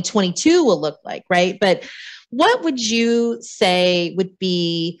of 2022 will look like, right? But what would you say would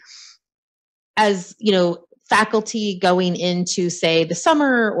be, as, faculty going into, say, the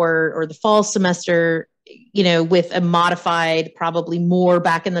summer or the fall semester, with a modified, probably more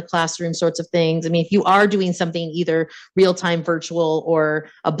back in the classroom sorts of things? I mean, if you are doing something either real-time virtual or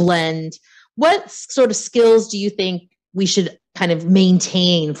a blend, what sort of skills do you think we should kind of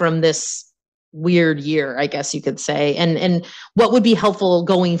maintain from this weird year, I guess you could say, and what would be helpful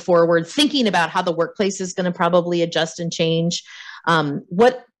going forward, thinking about how the workplace is going to probably adjust and change?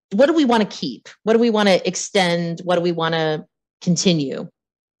 What do we want to keep? What do we want to extend? What do we want to continue?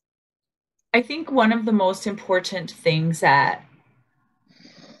 I think one of the most important things that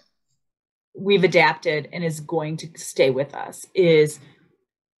we've adapted and is going to stay with us is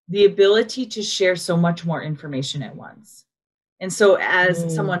the ability to share so much more information at once. And so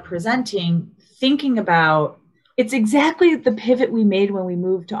as someone presenting, thinking about, it's exactly the pivot we made when we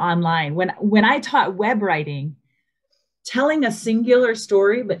moved to online. When I taught web writing, telling a singular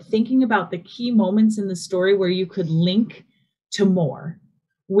story, but thinking about the key moments in the story where you could link to more.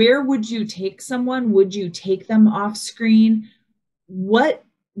 Where would you take someone? Would you take them off screen? What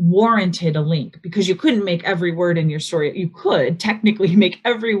warranted a link? Because you couldn't make every word in your story. You could technically make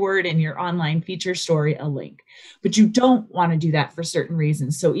every word in your online feature story a link, but you don't want to do that for certain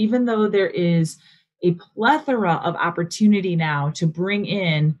reasons. So even though there is a plethora of opportunity now to bring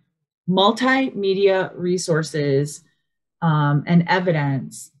in multimedia resources and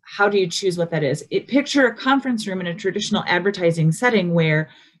evidence, how do you choose what that is? Picture a conference room in a traditional advertising setting where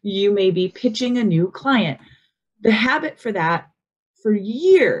you may be pitching a new client. The habit for that for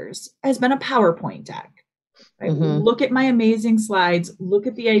years has been a PowerPoint deck. Right? Look at my amazing slides, look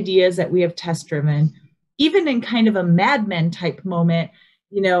at the ideas that we have test driven. Even in kind of a Mad Men type moment,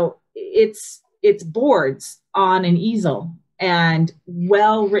 it's boards on an easel and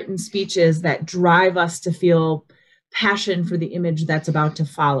well-written speeches that drive us to feel passion for the image that's about to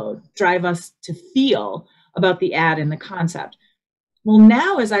follow, drive us to feel about the ad and the concept. Well,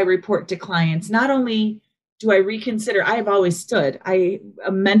 now as I report to clients, not only do I reconsider, I have always stood, a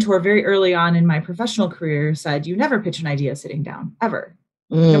mentor very early on in my professional career said, you never pitch an idea sitting down, ever.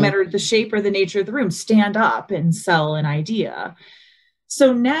 No matter the shape or the nature of the room, stand up and sell an idea.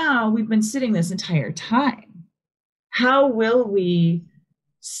 So now we've been sitting this entire time. How will we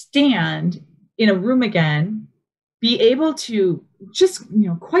stand in a room again, be able to just,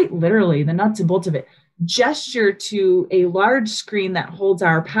 quite literally, the nuts and bolts of it, gesture to a large screen that holds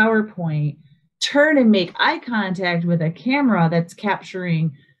our PowerPoint, turn and make eye contact with a camera that's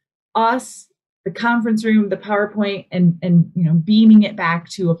capturing us, the conference room, the PowerPoint, and beaming it back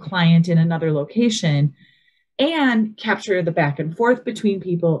to a client in another location, and capture the back and forth between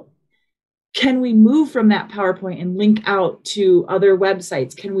people. Can we move from that PowerPoint and link out to other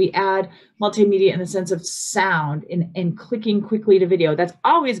websites? Can we add multimedia in the sense of sound and clicking quickly to video? That's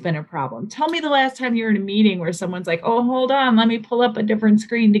always been a problem. Tell me the last time you were in a meeting where someone's like, oh, hold on, let me pull up a different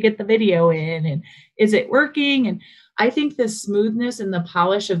screen to get the video in. And is it working? And I think the smoothness and the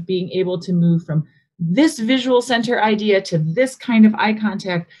polish of being able to move from this visual center idea to this kind of eye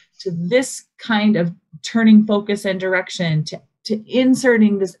contact, to this kind of turning focus and direction, to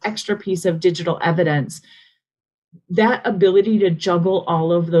inserting this extra piece of digital evidence, that ability to juggle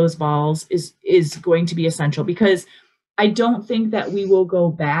all of those balls is going to be essential, because I don't think that we will go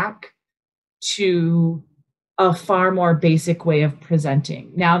back to a far more basic way of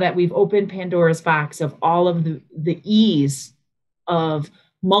presenting. Now that we've opened Pandora's box of all of the ease of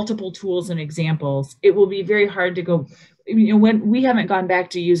multiple tools and examples, it will be very hard to go, when we haven't gone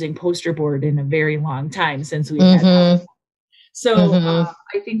back to using poster board in a very long time since we've had. So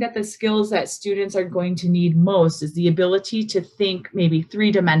I think that the skills that students are going to need most is the ability to think maybe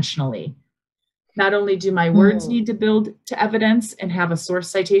three-dimensionally. Not only do my words need to build to evidence and have a source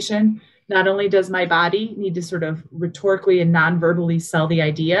citation, not only does my body need to sort of rhetorically and non-verbally sell the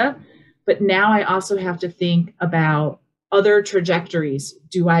idea, but now I also have to think about other trajectories.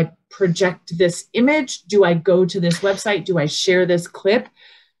 Do I project this image? Do I go to this website? Do I share this clip?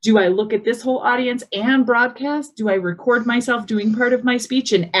 Do I look at this whole audience and broadcast? Do I record myself doing part of my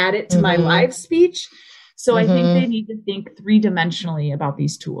speech and add it to my live speech? So I think they need to think three-dimensionally about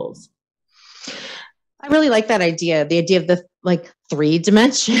these tools. I really like that idea, the idea of the three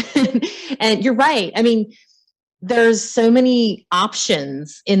dimension. And you're right. I mean, there's so many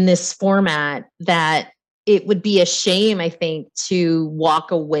options in this format that it would be a shame, I think, to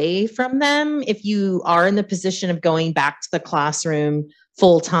walk away from them if you are in the position of going back to the classroom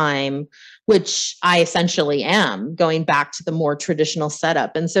full time, which I essentially am, going back to the more traditional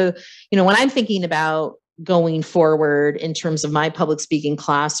setup. And so, when I'm thinking about going forward in terms of my public speaking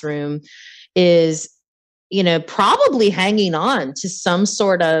classroom is, probably hanging on to some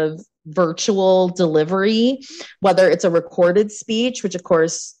sort of virtual delivery, whether it's a recorded speech, which of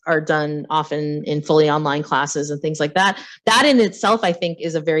course are done often in fully online classes and things like that. That in itself, I think,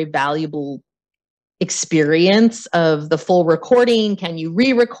 is a very valuable experience of the full recording. Can you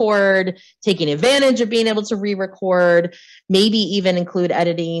re-record, taking advantage of being able to re-record, maybe even include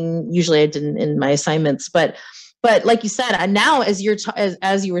editing? Usually I didn't in my assignments, but like you said, and now as you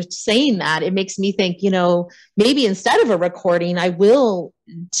were saying that, it makes me think, maybe instead of a recording, I will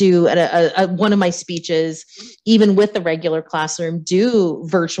do one of my speeches, even with the regular classroom, do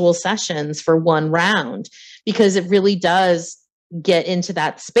virtual sessions for one round, because it really does get into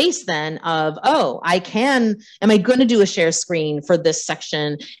that space then of, am I going to do a share screen for this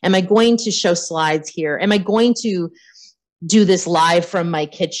section? Am I going to show slides here? Am I going to do this live from my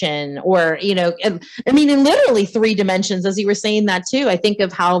kitchen? Or, in literally three dimensions, as you were saying that too, I think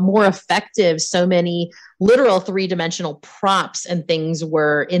of how more effective so many literal three-dimensional props and things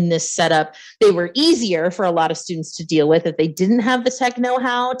were in this setup. They were easier for a lot of students to deal with if they didn't have the tech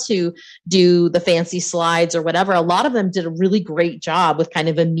know-how to do the fancy slides or whatever. A lot of them did a really great job with kind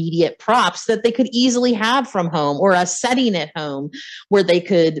of immediate props that they could easily have from home, or a setting at home where they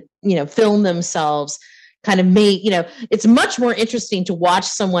could, film themselves. Kind of make, it's much more interesting to watch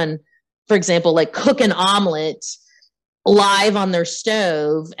someone, for example, cook an omelet live on their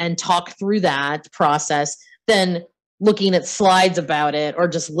stove and talk through that process than looking at slides about it or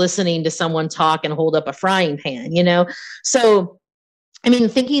just listening to someone talk and hold up a frying pan, So I mean,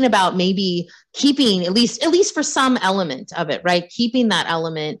 thinking about maybe keeping at least for some element of it, right? Keeping that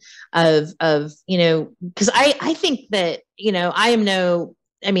element of, because I think that,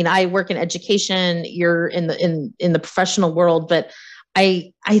 I work in education, you're in the professional world, but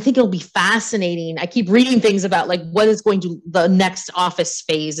I think it'll be fascinating. I keep reading things about like what is the next office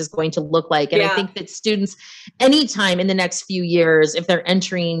phase is going to look like. And I think that students, anytime in the next few years, if they're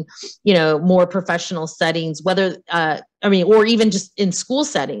entering, more professional settings, whether, or even just in school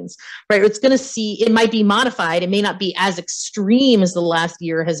settings, right? It might be modified. It may not be as extreme as the last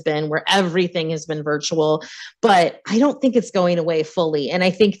year has been, where everything has been virtual, but I don't think it's going away fully. And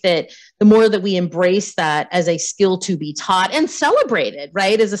I think that the more that we embrace that as a skill to be taught and celebrated,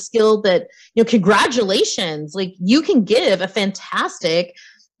 right? As a skill that, congratulations, like you can give a fantastic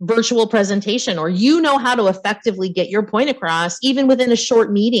virtual presentation, or how to effectively get your point across even within a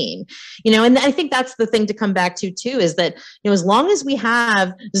short meeting, and I think that's the thing to come back to too, is that, as long as we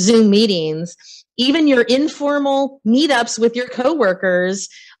have Zoom meetings, even your informal meetups with your coworkers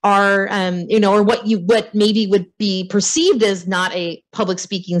are, or what maybe would be perceived as not a public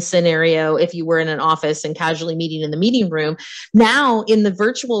speaking scenario if you were in an office and casually meeting in the meeting room. Now in the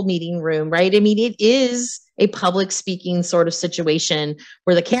virtual meeting room, right? I mean, it is a public speaking sort of situation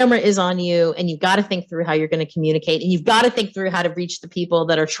where the camera is on you, and you've got to think through how you're going to communicate, and you've got to think through how to reach the people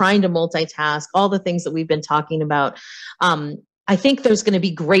that are trying to multitask, all the things that we've been talking about. I think there's going to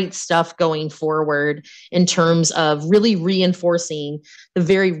be great stuff going forward in terms of really reinforcing the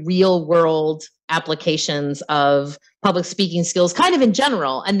very real world applications of public speaking skills kind of in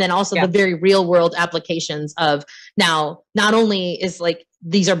general. And then also the very real world applications of now, not only is like,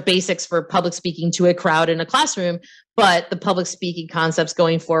 these are basics for public speaking to a crowd in a classroom, but the public speaking concepts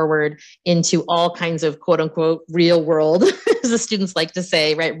going forward into all kinds of quote unquote real world, as the students like to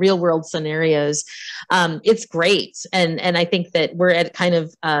say, right? Real world scenarios. It's great. And I think that we're at kind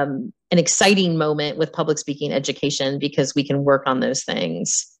of an exciting moment with public speaking education because we can work on those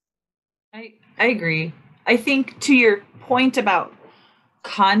things. I agree. I think to your point about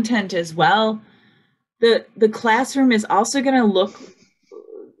content as well, the classroom is also going to look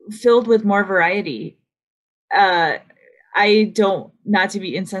filled with more variety. I don't, not to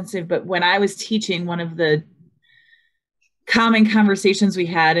be insensitive, but when I was teaching, one of the common conversations we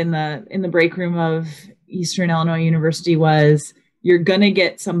had in the break room of Eastern Illinois University was, you're going to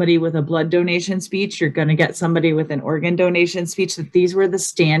get somebody with a blood donation speech, you're going to get somebody with an organ donation speech, that these were the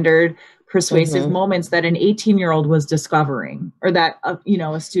standard persuasive moments that an 18-year-old was discovering, or that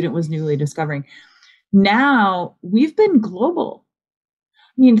a student was newly discovering. Now we've been global.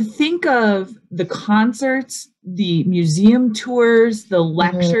 I mean, think of the concerts, the museum tours, the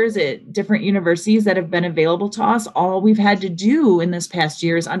lectures at different universities that have been available to us. All we've had to do in this past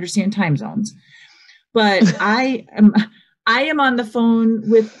year is understand time zones. But I am on the phone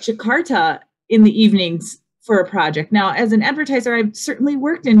with Jakarta in the evenings for a project. Now, as an advertiser, I've certainly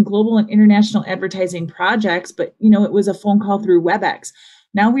worked in global and international advertising projects, but it was a phone call through WebEx.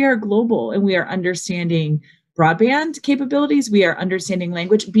 Now we are global, and we are understanding broadband capabilities. We are understanding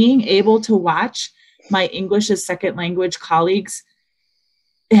language. Being able to watch my English as second language colleagues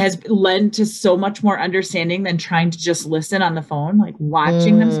has led to so much more understanding than trying to just listen on the phone. Like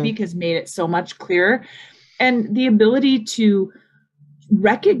watching them speak has made it so much clearer. And the ability to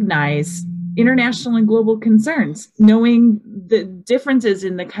recognize international and global concerns, knowing the differences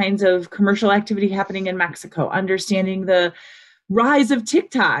in the kinds of commercial activity happening in Mexico, understanding the rise of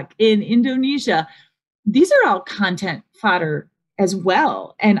TikTok in Indonesia. These are all content fodder as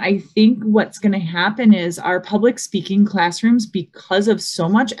well. And I think what's going to happen is our public speaking classrooms, because of so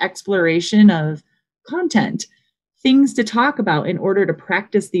much exploration of content, things to talk about in order to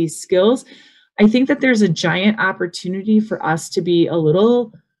practice these skills, I think that there's a giant opportunity for us to be a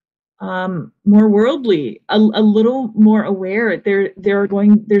little more worldly, a little more aware. There's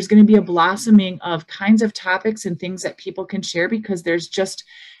going to be a blossoming of kinds of topics and things that people can share, because there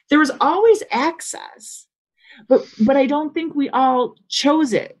was always access, but I don't think we all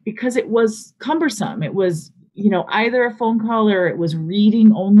chose it because it was cumbersome. It was, either a phone call or it was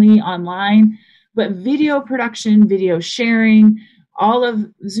reading only online. But video production, video sharing, all of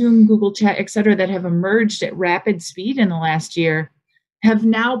Zoom, Google Chat, et cetera, that have emerged at rapid speed in the last year have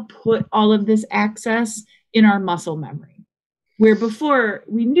now put all of this access in our muscle memory, where before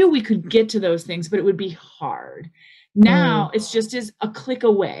we knew we could get to those things, but it would be hard. Now it's just as a click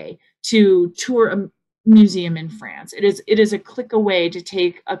away to tour a museum in France. It is a click away to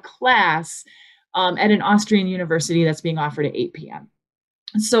take a class at an Austrian university that's being offered at 8 p.m.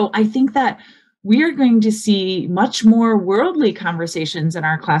 So I think that we are going to see much more worldly conversations in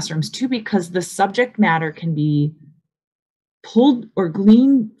our classrooms too, because the subject matter can be pulled or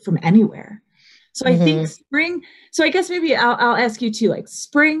glean from anywhere. So I think spring, so I guess maybe I'll ask you too, like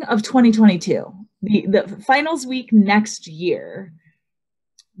spring of 2022, the finals week next year,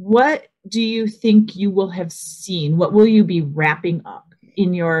 what do you think you will have seen? What will you be wrapping up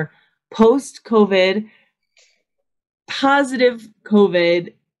in your post-COVID, positive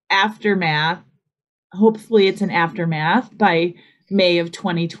COVID aftermath? Hopefully it's an aftermath by May of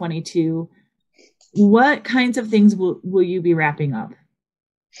 2022. What kinds of things will you be wrapping up?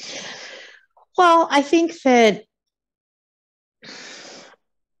 Well, I think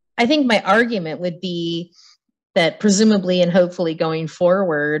my argument would be that presumably and hopefully going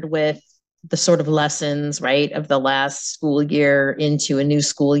forward with the sort of lessons, right, of the last school year into a new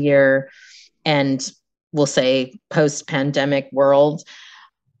school year and we'll say post-pandemic world,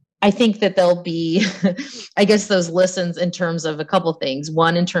 I think that there'll be, I guess, those lessons in terms of a couple things.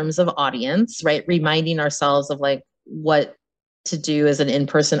 One, in terms of audience, right? Reminding ourselves of like what to do as an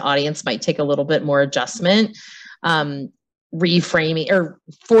in-person audience might take a little bit more adjustment. Reframing or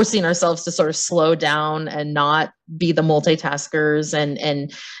forcing ourselves to sort of slow down and not be the multitaskers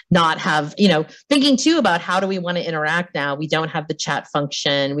and not have, thinking too about how do we want to interact now? We don't have the chat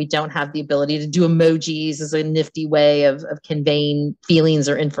function. We don't have the ability to do emojis as a nifty way of conveying feelings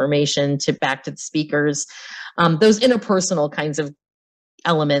or information back to the speakers. Those interpersonal kinds of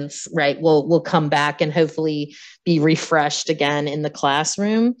elements, right, will come back and hopefully be refreshed again in the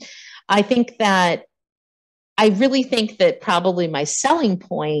classroom. I really think that probably my selling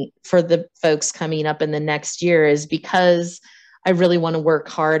point for the folks coming up in the next year is because I really want to work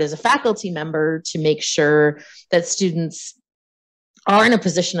hard as a faculty member to make sure that students are in a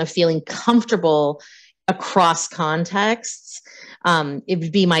position of feeling comfortable across contexts. It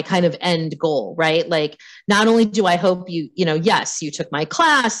would be my kind of end goal, right? Like, not only do I hope yes, you took my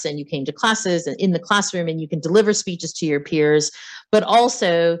class and you came to classes and in the classroom and you can deliver speeches to your peers, but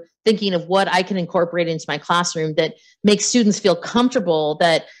also thinking of what I can incorporate into my classroom that makes students feel comfortable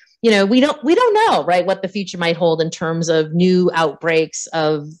that, we don't know, right, what the future might hold in terms of new outbreaks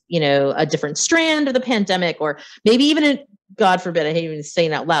of, a different strand of the pandemic, or maybe even God forbid, I hate even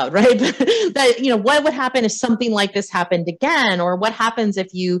saying out loud, right? But that, what would happen if something like this happened again? Or what happens if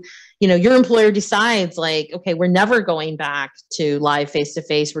your employer decides like, okay, we're never going back to live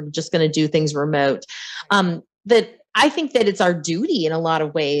face-to-face. We're just going to do things remote. That I think that it's our duty in a lot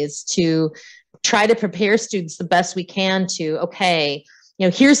of ways to try to prepare students the best we can to, okay,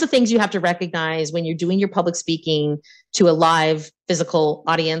 here's the things you have to recognize when you're doing your public speaking to a live physical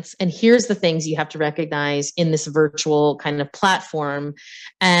audience. And here's the things you have to recognize in this virtual kind of platform.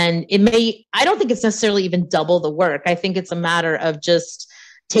 And I don't think it's necessarily even double the work. I think it's a matter of just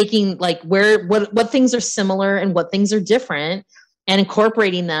taking like what things are similar and what things are different and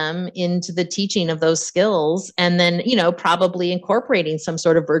incorporating them into the teaching of those skills. And then, probably incorporating some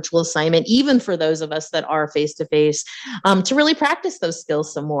sort of virtual assignment, even for those of us that are face-to-face, to really practice those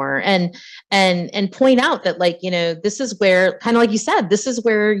skills some more and point out that like, this is where, kind of like you said, this is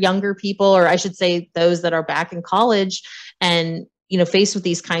where younger people, or I should say those that are back in college and, faced with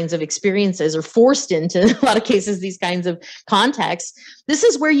these kinds of experiences or forced into a lot of cases, these kinds of contexts, this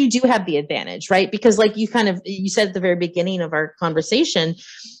is where you do have the advantage, right? Because like you said at the very beginning of our conversation,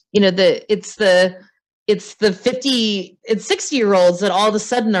 it's the 60-year-olds that all of a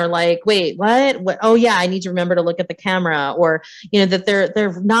sudden are like, wait, what? Oh yeah, I need to remember to look at the camera, or, that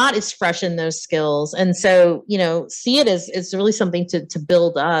they're not as fresh in those skills. And so, see it as it's really something to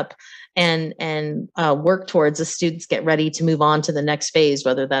build up and work towards as students get ready to move on to the next phase,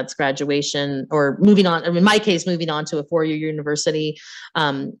 whether that's graduation or moving on, in my case, moving on to a 4-year university,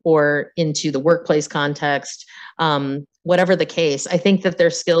 or into the workplace context, whatever the case. I think that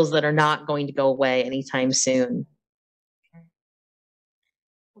there's skills that are not going to go away anytime soon.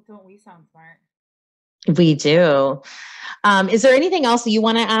 Well, don't we sound smart? We do. Is there anything else that you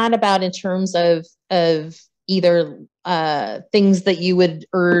want to add about in terms of either things that you would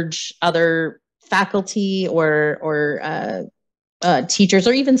urge other faculty or teachers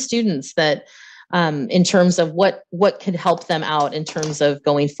or even students that in terms of what could help them out in terms of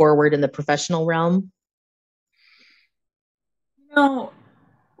going forward in the professional realm?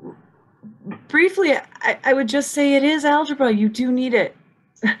 Briefly, I would just say it is algebra. You do need it.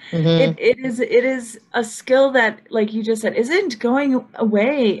 Mm-hmm. It is a skill that, like you just said, isn't going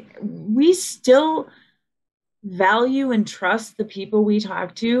away. We still value and trust the people we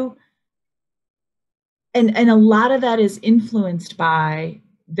talk to. And a lot of that is influenced by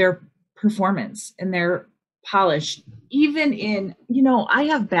their performance and their polish. Even in, I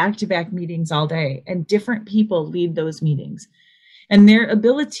have back-to-back meetings all day and different people lead those meetings. And their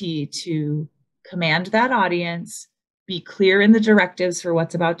ability to command that audience, be clear in the directives for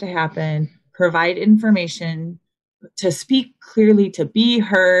what's about to happen, provide information, to speak clearly, to be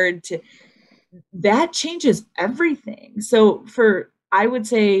heard, that changes everything. So I would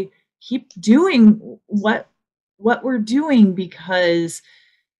say keep doing what we're doing, because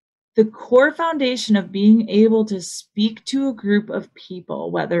the core foundation of being able to speak to a group of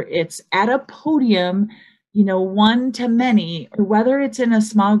people, whether it's at a podium, one to many, or whether it's in a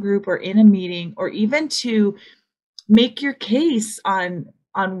small group or in a meeting, or even to make your case on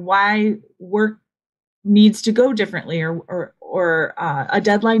why work needs to go differently, or a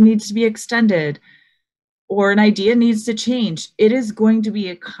deadline needs to be extended, or an idea needs to change. It is going to be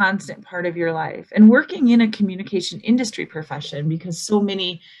a constant part of your life. And working in a communication industry profession, because so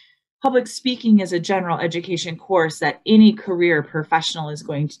many public speaking is a general education course that any career professional is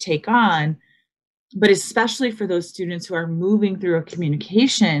going to take on, but especially for those students who are moving through a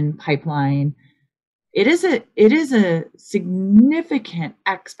communication pipeline, it is a significant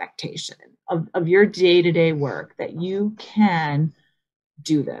expectation of your day-to-day work that you can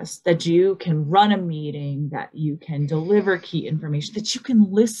do this, that you can run a meeting, that you can deliver key information, that you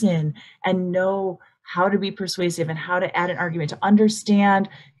can listen and know how to be persuasive and how to add an argument, to understand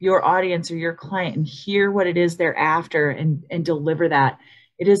your audience or your client and hear what it is they're after and deliver that.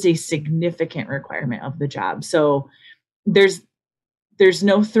 It is a significant requirement of the job. So there's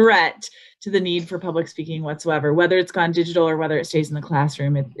no threat to the need for public speaking whatsoever, whether it's gone digital or whether it stays in the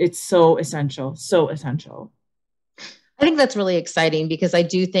classroom. It's so essential, so essential. I think that's really exciting, because I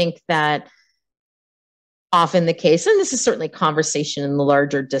do think that often the case, and this is certainly conversation in the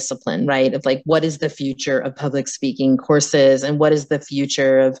larger discipline, right? Of like, what is the future of public speaking courses, and what is the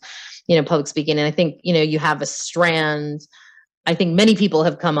future of, public speaking? And I think, you have a strand. I think many people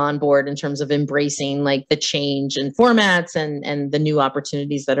have come on board in terms of embracing like the change in formats and the new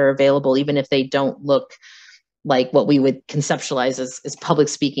opportunities that are available, even if they don't look like what we would conceptualize as public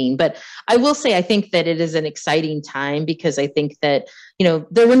speaking. But I will say, I think that it is an exciting time, because I think that,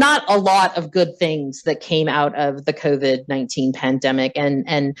 there were not a lot of good things that came out of the COVID-19 pandemic.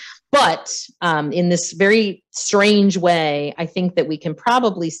 But in this very strange way, I think that we can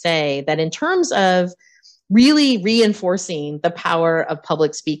probably say that in terms of really reinforcing the power of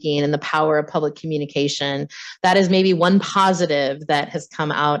public speaking and the power of public communication, that is maybe one positive that has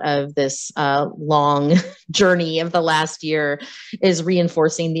come out of this long journey of the last year, is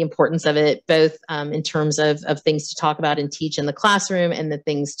reinforcing the importance of it, both in terms of things to talk about and teach in the classroom, and the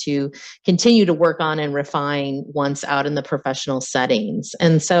things to continue to work on and refine once out in the professional settings.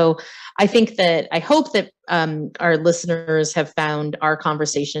 And so I hope that our listeners have found our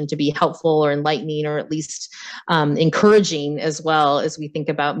conversation to be helpful or enlightening, or at least encouraging, as well as we think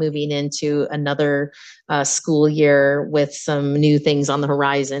about moving into another school year with some new things on the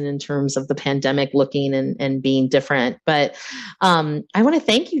horizon in terms of the pandemic looking and being different. But I want to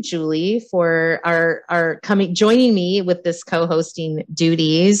thank you, Julie, for joining me with this co-hosting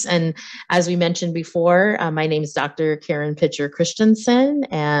duties. And as we mentioned before, my name is Dr. Karen Pitcher Christiansen,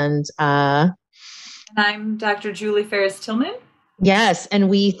 and I'm Dr. Julie Ferris-Tillman. Yes, and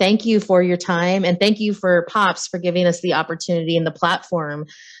we thank you for your time, and thank you for POPs for giving us the opportunity and the platform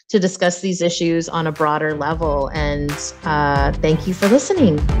to discuss these issues on a broader level. And thank you for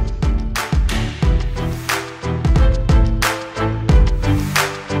listening.